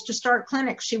schools to start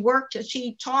clinics.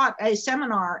 She taught a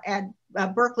seminar at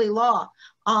Berkeley Law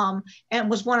and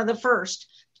was one of the first.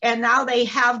 And now they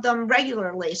have them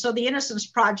regularly. So the Innocence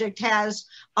Project has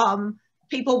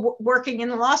people working in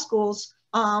the law schools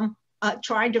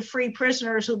trying to free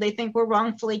prisoners who they think were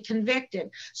wrongfully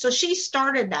convicted. So she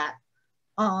started that.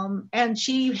 And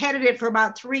she headed it for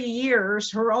about 3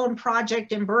 years, her own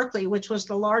project in Berkeley, which was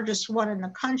the largest one in the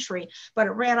country, but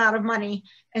it ran out of money.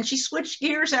 And she switched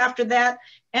gears after that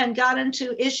and got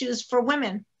into issues for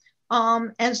women.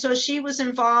 And so she was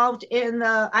involved in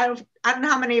the, I don't know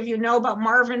how many of you know about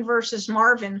Marvin versus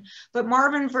Marvin, but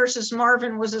Marvin versus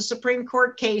Marvin was a Supreme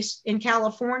Court case in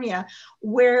California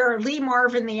where Lee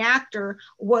Marvin, the actor,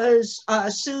 was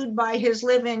sued by his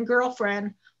live-in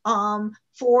girlfriend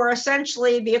for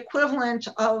essentially the equivalent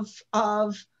of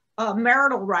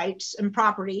marital rights and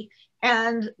property.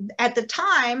 And at the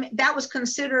time, that was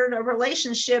considered a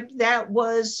relationship that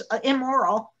was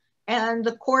immoral, and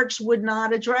the courts would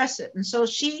not address it. And so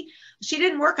she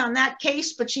didn't work on that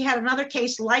case, but she had another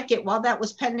case like it while that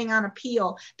was pending on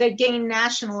appeal that gained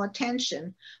national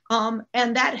attention. And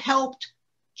that helped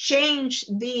change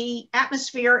the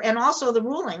atmosphere and also the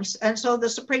rulings. And so the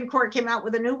Supreme Court came out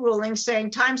with a new ruling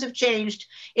saying times have changed.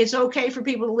 It's okay for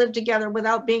people to live together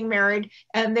without being married,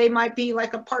 and they might be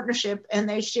like a partnership and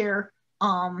they share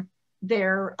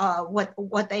their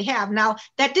what they have. Now,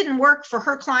 that didn't work for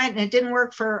her client, and it didn't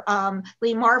work for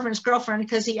Lee Marvin's girlfriend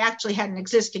because he actually had an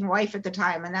existing wife at the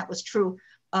time, and that was true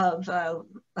of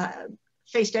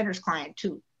Faye Stender's client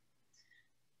too.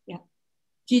 Yeah.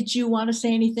 Did you want to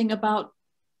say anything about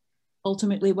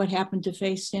ultimately what happened to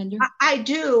Faye Stender? I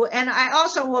do, and I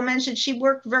also will mention she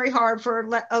worked very hard for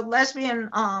lesbian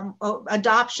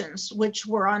adoptions, which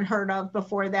were unheard of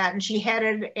before that, and she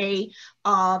headed a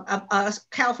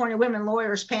California women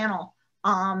lawyers panel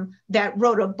that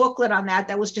wrote a booklet on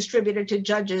that was distributed to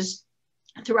judges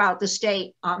throughout the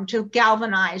state to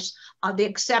galvanize the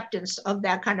acceptance of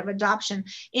that kind of adoption.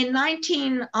 In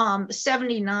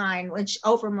 1979, which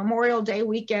over Memorial Day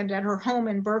weekend at her home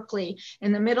in Berkeley,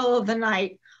 in the middle of the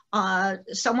night,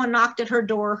 someone knocked at her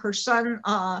door. Her son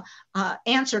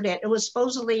answered it. It was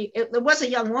supposedly, it was a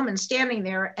young woman standing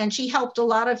there, and she helped a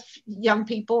lot of young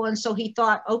people. And so he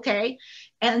thought, okay.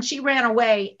 And she ran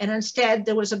away. And instead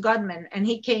there was a gunman, and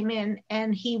he came in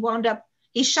and he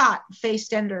shot Faye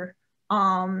Stender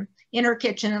in her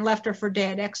kitchen and left her for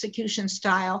dead, execution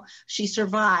style. She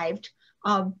survived,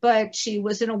 but she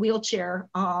was in a wheelchair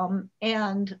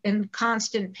and in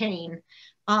constant pain.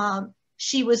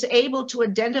 She was able to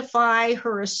identify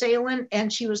her assailant,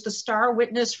 and she was the star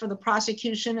witness for the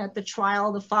prosecution at the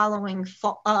trial the following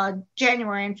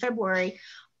January and February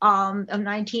of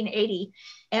 1980.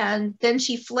 And then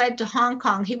she fled to Hong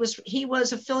Kong. He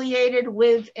was affiliated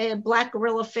with a Black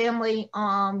guerrilla family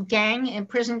gang and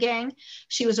prison gang.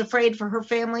 She was afraid for her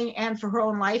family and for her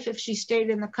own life if she stayed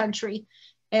in the country,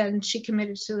 and she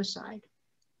committed suicide.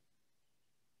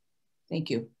 Thank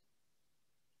you.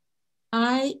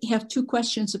 I have two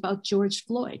questions about George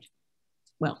Floyd.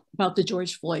 Well, about the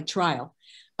George Floyd trial.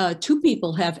 Two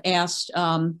people have asked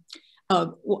about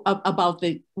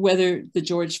whether the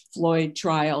George Floyd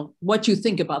trial, what you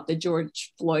think about the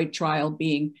George Floyd trial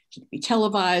should be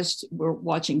televised. We're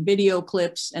watching video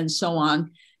clips and so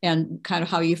on, and kind of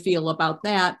how you feel about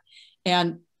that.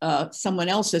 And someone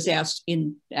else has asked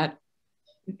in that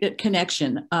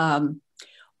connection,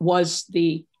 was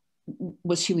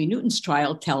Huey Newton's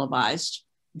trial televised?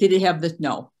 Did it have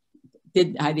no?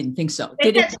 I didn't think so.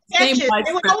 Did it have the same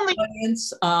widespread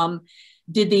audience?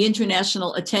 Did the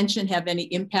international attention have any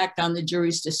impact on the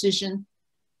jury's decision?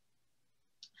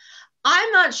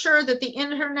 I'm not sure that the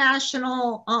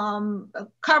international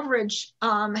coverage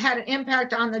had an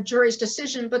impact on the jury's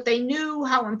decision, but they knew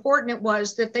how important it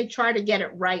was that they try to get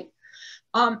it right.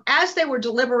 As they were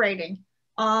deliberating,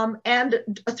 and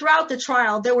throughout the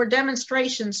trial, there were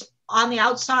demonstrations on the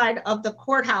outside of the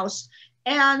courthouse,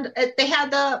 And they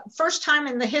had the first time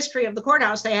in the history of the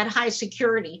courthouse, they had high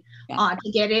security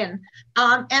to get in.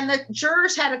 And the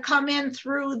jurors had to come in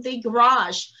through the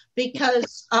garage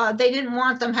because they didn't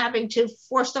want them having to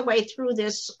force their way through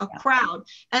this crowd.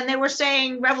 And they were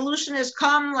saying, revolution has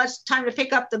come, time to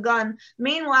pick up the gun.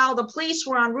 Meanwhile, the police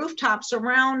were on rooftops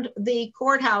around the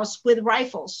courthouse with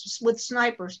rifles, with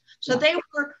snipers. So they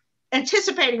were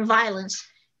anticipating violence.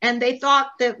 And they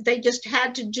thought that they just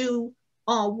had to do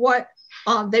what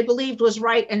they believed was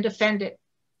right and defend it.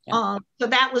 So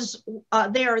that was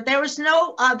there. There was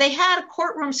no, they had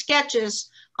courtroom sketches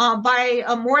by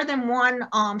more than one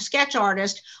sketch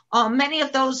artist. Many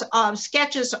of those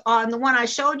sketches, the one I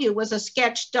showed you was a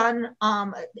sketch done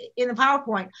in the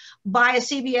PowerPoint by a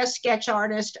CBS sketch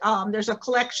artist. There's a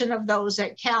collection of those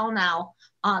at Cal now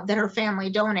that her family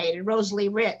donated, Rosalie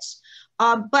Ritz.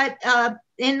 But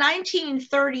in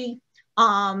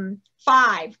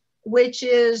 1935, which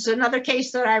is another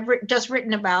case that I've just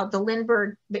written about, the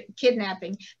Lindbergh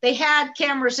kidnapping. They had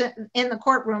cameras in the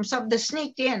courtroom, so they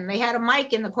sneaked in. They had a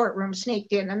mic in the courtroom,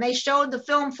 sneaked in, and they showed the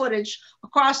film footage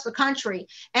across the country,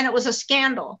 and it was a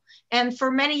scandal. And for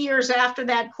many years after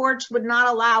that, courts would not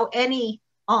allow any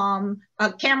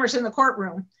cameras in the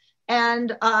courtroom.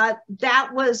 And that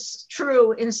was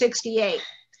true in '68.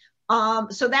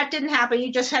 So that didn't happen.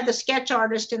 You just had the sketch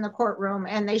artist in the courtroom,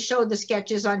 and they showed the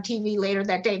sketches on TV later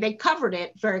that day. They covered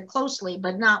it very closely,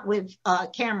 but not with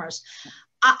cameras.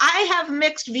 I have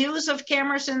mixed views of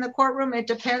cameras in the courtroom. It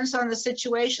depends on the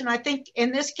situation. I think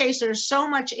in this case, there's so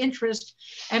much interest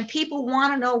and people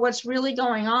want to know what's really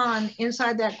going on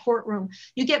inside that courtroom.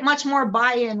 You get much more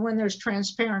buy-in when there's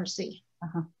transparency.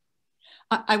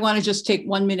 I want to just take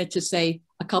 1 minute to say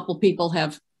a couple people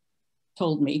have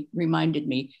told me, reminded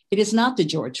me, it is not the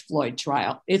George Floyd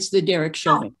trial. It's the Derek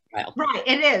Chauvin trial. Right,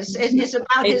 it is. It's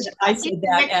about his... I said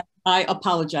that, and I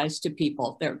apologize to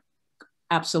people. They're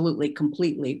absolutely,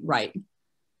 completely right.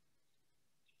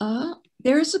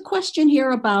 There's a question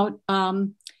here about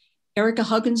Erica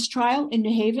Huggins' trial in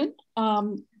New Haven.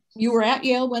 You were at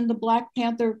Yale when the Black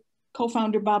Panther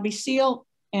co-founder Bobby Seale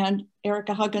and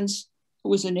Erica Huggins, who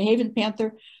was a New Haven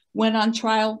Panther, went on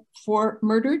trial for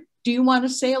murder. Do you want to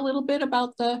say a little bit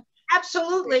about the...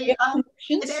 Absolutely.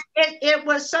 It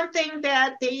was something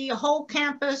that the whole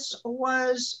campus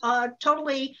was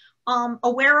totally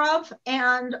aware of,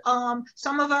 and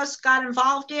some of us got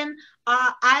involved in.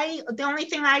 The only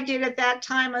thing I did at that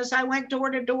time is I went door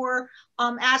to door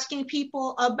asking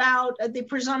people about the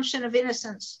presumption of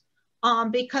innocence,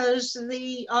 because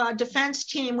the defense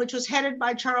team, which was headed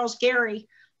by Charles Gary,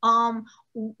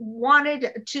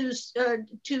 wanted to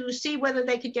see whether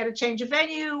they could get a change of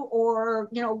venue, or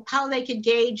how they could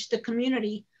gauge the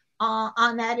community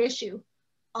on that issue.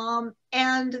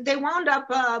 And they wound up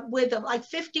with like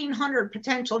 1,500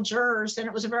 potential jurors, and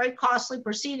it was a very costly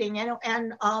proceeding.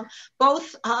 And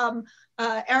both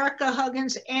Erica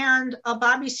Huggins and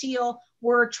Bobby Seale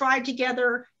were tried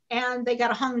together, and they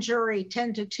got a hung jury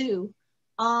 10-2.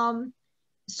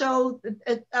 So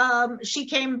she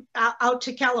came out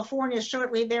to California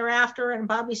shortly thereafter, and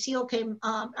Bobby Seale came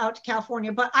out to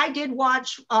California. But I did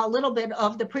watch a little bit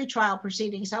of the pretrial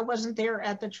proceedings. I wasn't there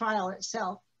at the trial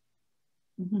itself.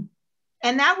 Mm-hmm.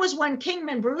 And that was when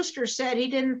Kingman Brewster said he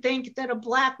didn't think that a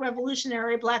Black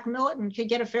revolutionary, Black militant, could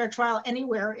get a fair trial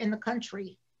anywhere in the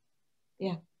country.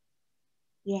 Yeah.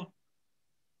 Yeah.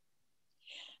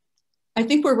 I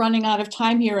think we're running out of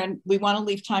time here, and we want to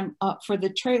leave time for the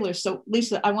trailer. So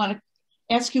Lisa, I want to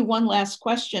ask you one last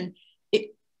question.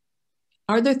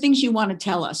 Are there things you want to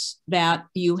tell us that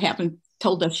you haven't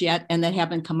told us yet and that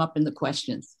haven't come up in the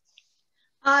questions?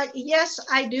 Yes,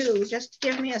 I do. Just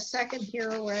give me a second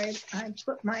here where I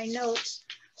put my notes.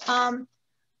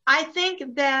 I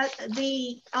think that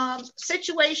the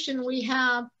situation we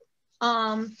have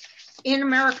in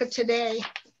America today,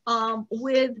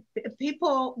 with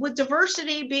people, with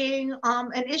diversity being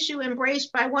an issue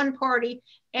embraced by one party,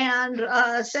 and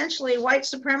essentially white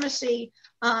supremacy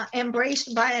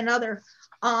embraced by another,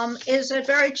 is a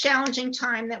very challenging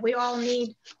time that we all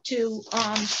need to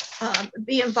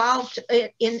be involved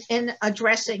in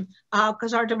addressing,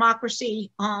 because our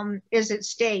democracy is at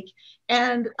stake.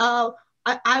 And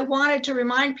I wanted to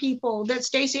remind people that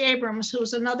Stacey Abrams,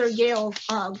 who's another Yale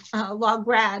law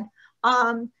grad,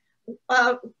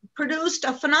 produced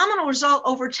a phenomenal result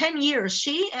over 10 years.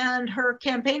 She and her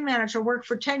campaign manager worked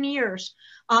for 10 years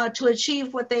to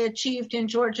achieve what they achieved in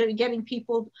Georgia, getting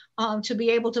people to be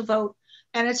able to vote.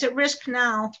 And it's at risk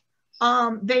now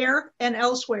there and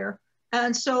elsewhere.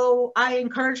 And so I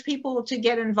encourage people to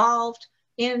get involved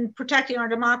in protecting our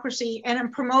democracy and in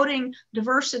promoting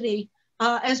diversity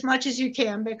as much as you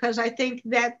can, because I think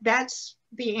that that's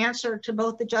the answer to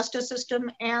both the justice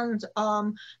system and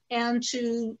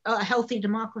to a healthy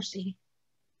democracy.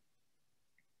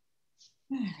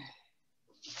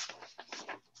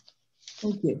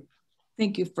 Thank you.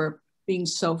 Thank you for being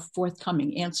so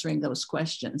forthcoming, answering those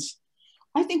questions.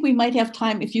 I think we might have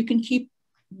time if you can keep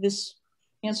this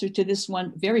answer to this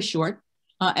one very short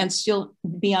and still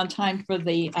be on time for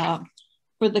the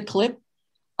clip.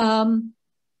 Faye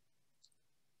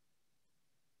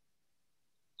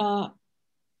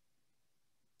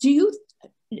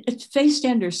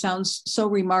Stender sounds so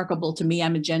remarkable to me.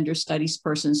 I'm a gender studies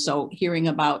person, so hearing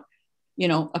about, you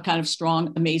know, a kind of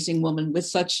strong, amazing woman with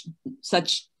such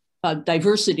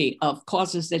diversity of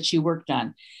causes that she worked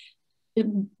on.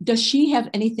 Does she have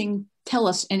anything, tell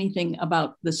us anything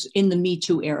about this in the Me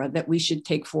Too era that we should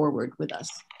take forward with us?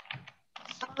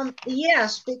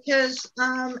 Yes, because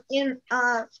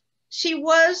she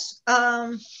was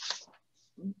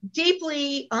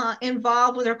deeply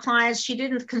involved with her clients. She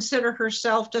didn't consider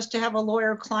herself just to have a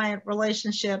lawyer-client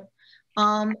relationship.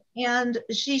 And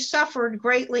she suffered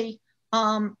greatly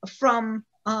from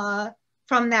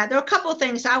that. There are a couple of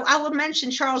things. I will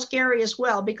mention Charles Gary as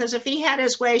well, because if he had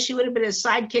his way, she would have been his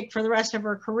sidekick for the rest of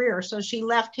her career. So she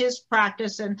left his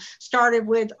practice and started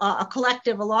with a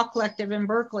law collective in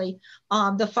Berkeley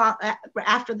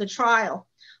after the trial.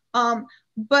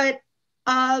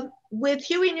 With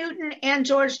Huey Newton and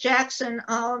George Jackson,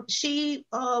 she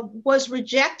was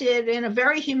rejected in a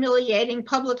very humiliating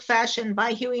public fashion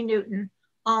by Huey Newton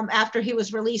after he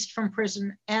was released from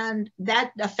prison, and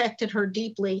that affected her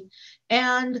deeply.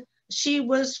 And she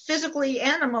was physically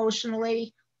and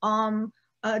emotionally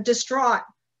distraught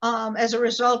as a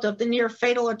result of the near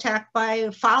fatal attack by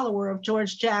a follower of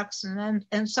George Jackson.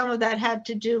 And some of that had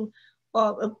to do,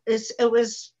 it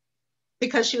was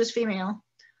because she was female.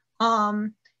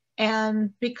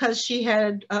 And because she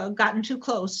had gotten too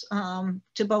close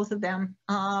to both of them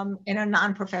in a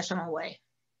non-professional way.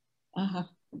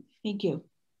 Thank you.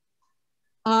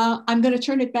 I'm going to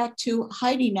turn it back to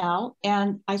Heidi now,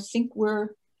 and I think we're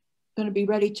going to be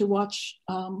ready to watch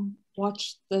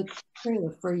the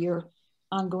trailer for your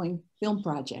ongoing film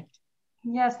project.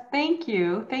 Yes, thank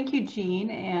you. Thank you, Jean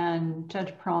and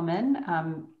Judge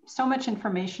Pearlman. So much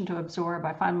information to absorb.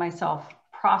 I find myself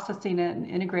processing it and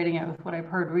integrating it with what I've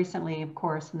heard recently, of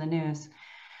course, in the news.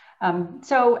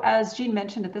 So as Jean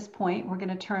mentioned, at this point, we're going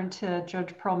to turn to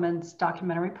Judge Pearlman's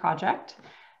documentary project.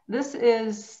 This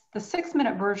is the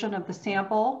 6-minute version of the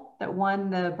sample that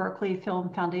won the Berkeley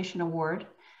Film Foundation Award.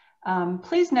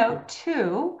 Please note,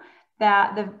 too,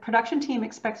 that the production team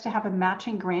expects to have a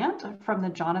matching grant from the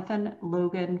Jonathan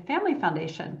Logan Family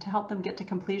Foundation to help them get to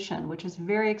completion, which is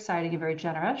very exciting and very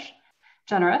generous.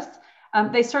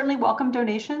 They certainly welcome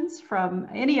donations from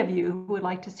any of you who would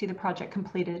like to see the project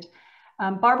completed.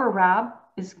 Barbara Rabb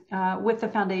is with the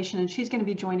foundation, and she's going to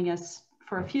be joining us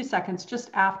for a few seconds just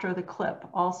after the clip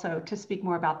also to speak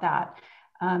more about that.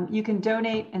 You can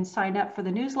donate and sign up for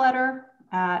the newsletter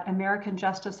at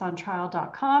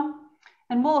americanjusticeontrial.com.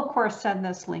 And we'll, of course, send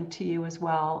this link to you as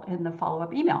well in the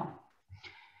follow-up email.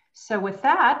 So with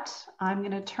that, I'm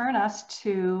going to turn us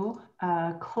to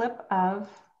a clip of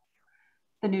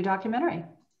the new documentary,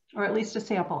 or at least a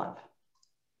sample of.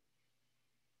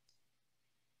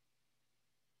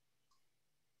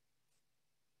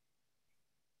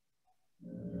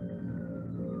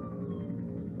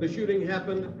 The shooting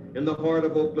happened in the heart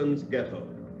of Oakland's ghetto.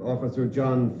 Officer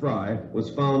John Fry was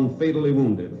found fatally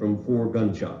wounded from 4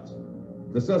 gunshots.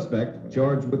 The suspect,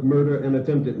 charged with murder and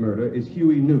attempted murder, is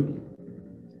Huey Newton.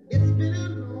 It's been a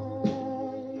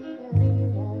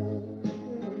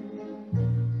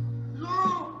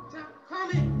long time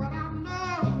coming, but I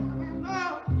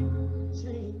know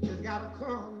change has got to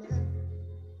come.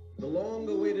 The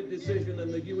long-awaited decision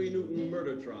in the Huey Newton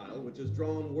murder trial, which has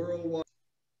drawn worldwide.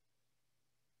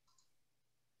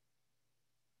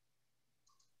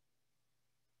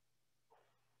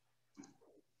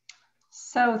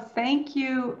 So thank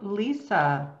you,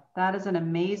 Lisa. That is an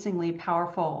amazingly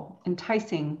powerful,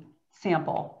 enticing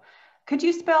sample. Could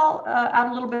you spell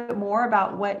out a little bit more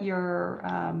about what your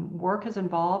work is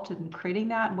involved in creating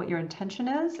that and what your intention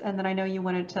is? And then I know you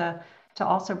wanted to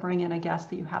also bring in a guest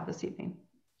that you have this evening.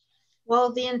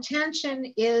 Well, the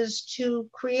intention is to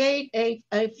create a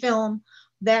film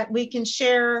that we can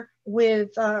share with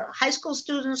high school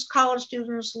students, college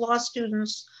students, law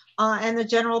students, and the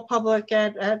general public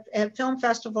at film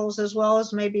festivals, as well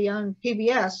as maybe on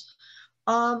PBS,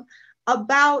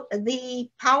 about the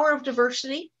power of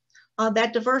diversity.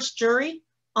 That diverse jury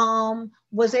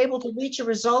was able to reach a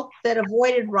result that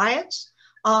avoided riots.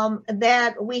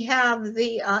 that we have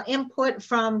the input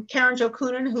from Karen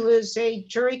Jokunen, who is a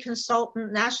jury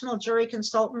consultant, national jury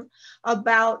consultant,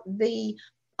 about the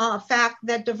fact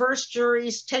that diverse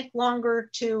juries take longer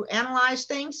to analyze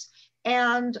things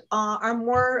and are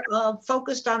more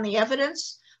focused on the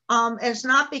evidence. It's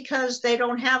not because they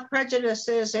don't have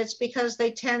prejudices, it's because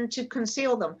they tend to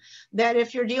conceal them. That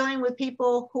if you're dealing with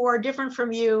people who are different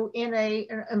from you in an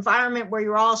environment where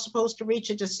you're all supposed to reach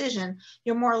a decision,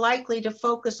 you're more likely to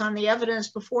focus on the evidence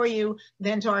before you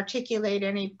than to articulate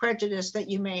any prejudice that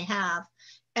you may have.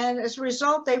 And as a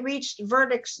result, they reached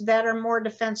verdicts that are more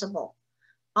defensible.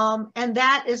 And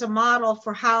that is a model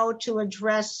for how to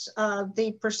address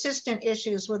the persistent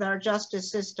issues with our justice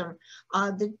system.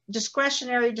 The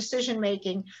discretionary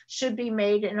decision-making should be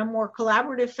made in a more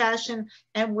collaborative fashion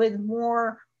and with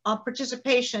more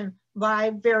participation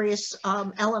by various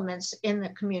elements in the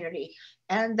community.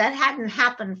 And that hadn't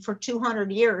happened for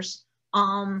 200 years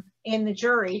in the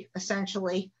jury,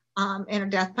 essentially, in a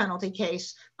death penalty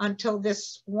case until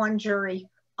this one jury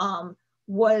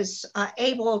was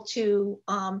able to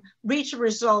reach a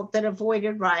result that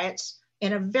avoided riots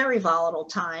in a very volatile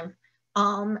time,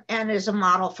 and is a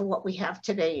model for what we have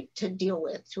today to deal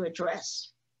with, to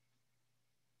address.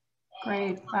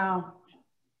 Great, wow.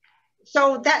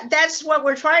 So that's what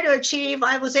we're trying to achieve.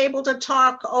 I was able to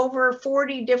talk over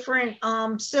 40 different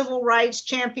civil rights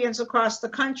champions across the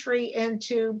country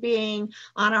into being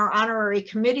on our honorary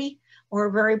committee. We're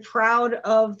very proud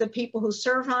of the people who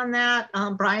serve on that.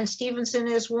 Brian Stevenson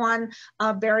is one.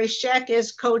 Barry Scheck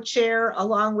is co-chair,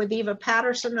 along with Eva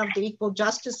Patterson of the Equal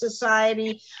Justice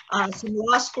Society, some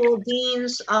law school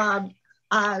deans,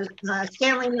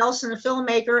 Stanley Nelson, the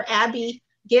filmmaker, Abby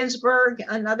Ginsburg,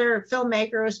 another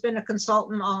filmmaker who's been a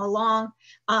consultant all along.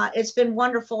 It's been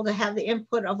wonderful to have the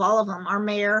input of all of them, our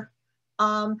mayor,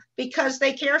 because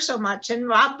they care so much. And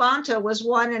Rob Bonta was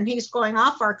one, and he's going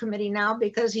off our committee now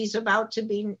because he's about to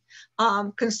be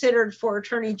considered for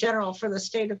Attorney General for the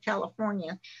state of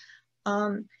California.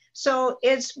 So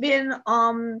it's been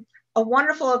a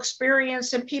wonderful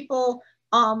experience, and people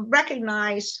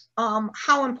recognize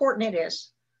how important it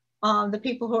is. The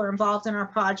people who are involved in our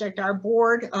project, our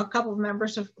board, a couple of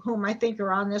members of whom I think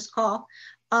are on this call.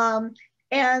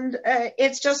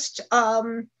 It's just,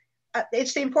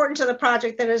 it's the importance of the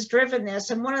project that has driven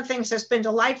this. And one of the things that's been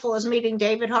delightful is meeting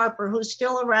David Harper, who's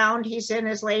still around. He's in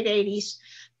his late 80s,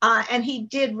 and he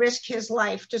did risk his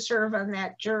life to serve on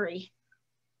that jury.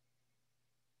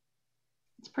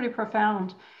 It's pretty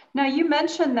profound. Now, you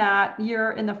mentioned that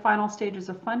you're in the final stages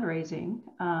of fundraising,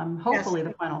 hopefully yes.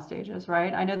 The final stages,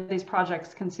 right? I know these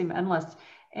projects can seem endless.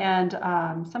 And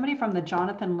somebody from the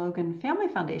Jonathan Logan Family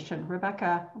Foundation,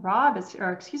 Barbara Robb is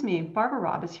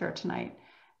here tonight.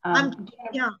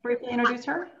 Briefly introduce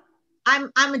her?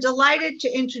 I'm delighted to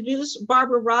introduce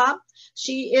Barbara Robb.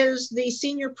 She is the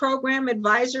Senior Program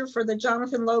Advisor for the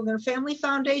Jonathan Logan Family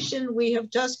Foundation. We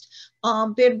have just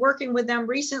been working with them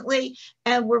recently,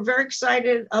 and we're very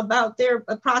excited about their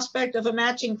prospect of a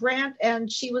matching grant,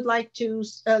 and she would like to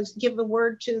give a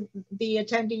word to the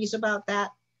attendees about that,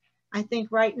 I think,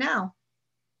 right now.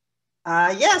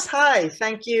 Yes, hi,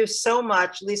 thank you so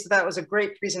much. Lisa, that was a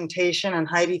great presentation, and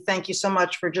Heidi, thank you so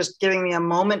much for just giving me a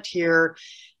moment here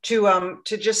to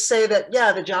just say that,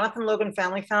 yeah, the Jonathan Logan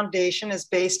Family Foundation is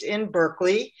based in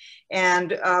Berkeley,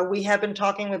 and we have been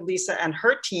talking with Lisa and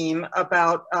her team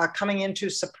about coming in to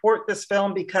support this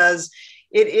film because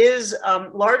it is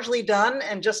largely done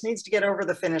and just needs to get over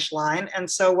the finish line.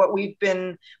 And so what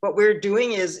we're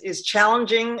doing is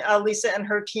challenging Lisa and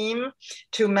her team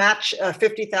to match a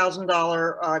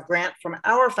 $50,000 grant from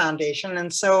our foundation.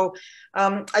 And so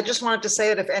I just wanted to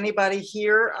say that if anybody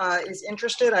here is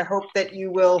interested, I hope that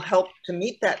you will help to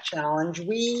meet that challenge.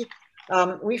 We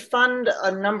fund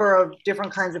a number of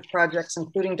different kinds of projects,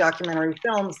 including documentary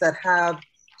films that have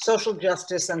social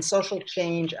justice and social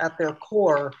change at their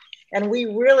core. And we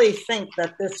really think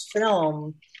that this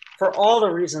film, for all the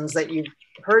reasons that you've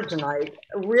heard tonight,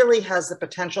 really has the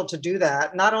potential to do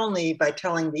that, not only by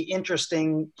telling the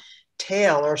interesting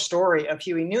tale or story of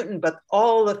Huey Newton, but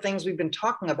all the things we've been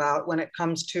talking about when it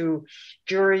comes to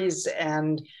juries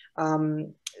and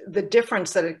the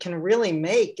difference that it can really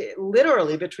make,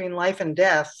 literally, between life and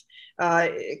death.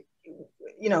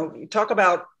 You know, talk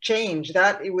about change,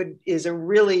 that is a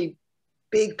really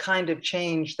big kind of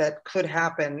change that could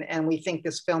happen. And we think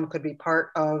this film could be part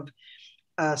of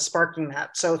sparking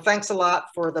that. So thanks a lot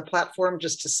for the platform.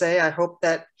 Just to say, I hope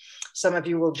that some of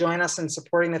you will join us in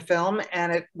supporting the film,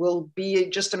 and it will be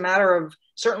just a matter of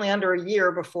certainly under a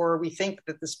year before we think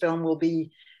that this film will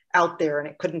be out there, and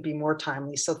it couldn't be more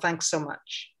timely. So thanks so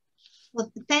much.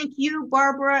 Well, thank you,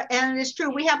 Barbara. And it's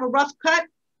true, we have a rough cut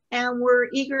and we're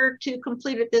eager to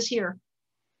complete it this year.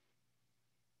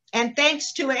 And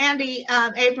thanks to Andy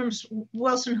Abrams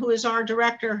Wilson, who is our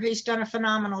director. He's done a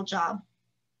phenomenal job.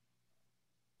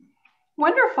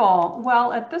 Wonderful.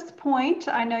 Well, at this point,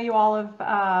 I know you all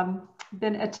have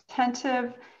been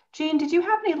attentive. Jean, did you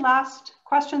have any last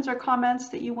questions or comments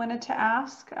that you wanted to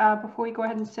ask before we go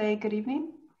ahead and say good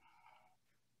evening?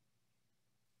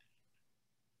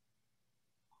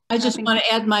 I just want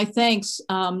to add my thanks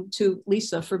to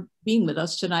Lisa for being with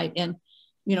us tonight and,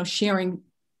 you know, sharing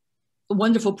a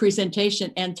wonderful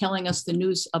presentation and telling us the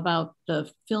news about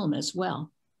the film as well.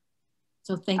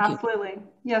 So thank you. Absolutely.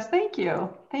 Yes, thank you.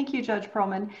 Thank you, Judge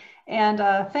Pearlman. And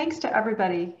thanks to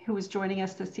everybody who was joining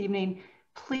us this evening.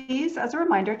 Please, as a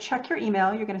reminder, check your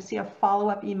email. You're going to see a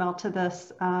follow-up email to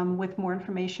this with more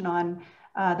information on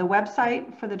the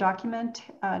website for the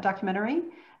documentary.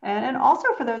 And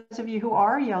also for those of you who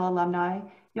are Yale alumni,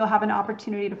 you'll have an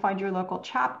opportunity to find your local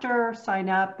chapter, sign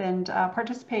up, and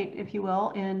participate, if you will,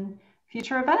 in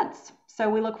future events. So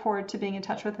we look forward to being in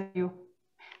touch with you.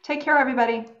 Take care,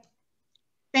 everybody.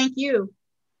 Thank you.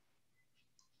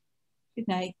 Good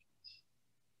night.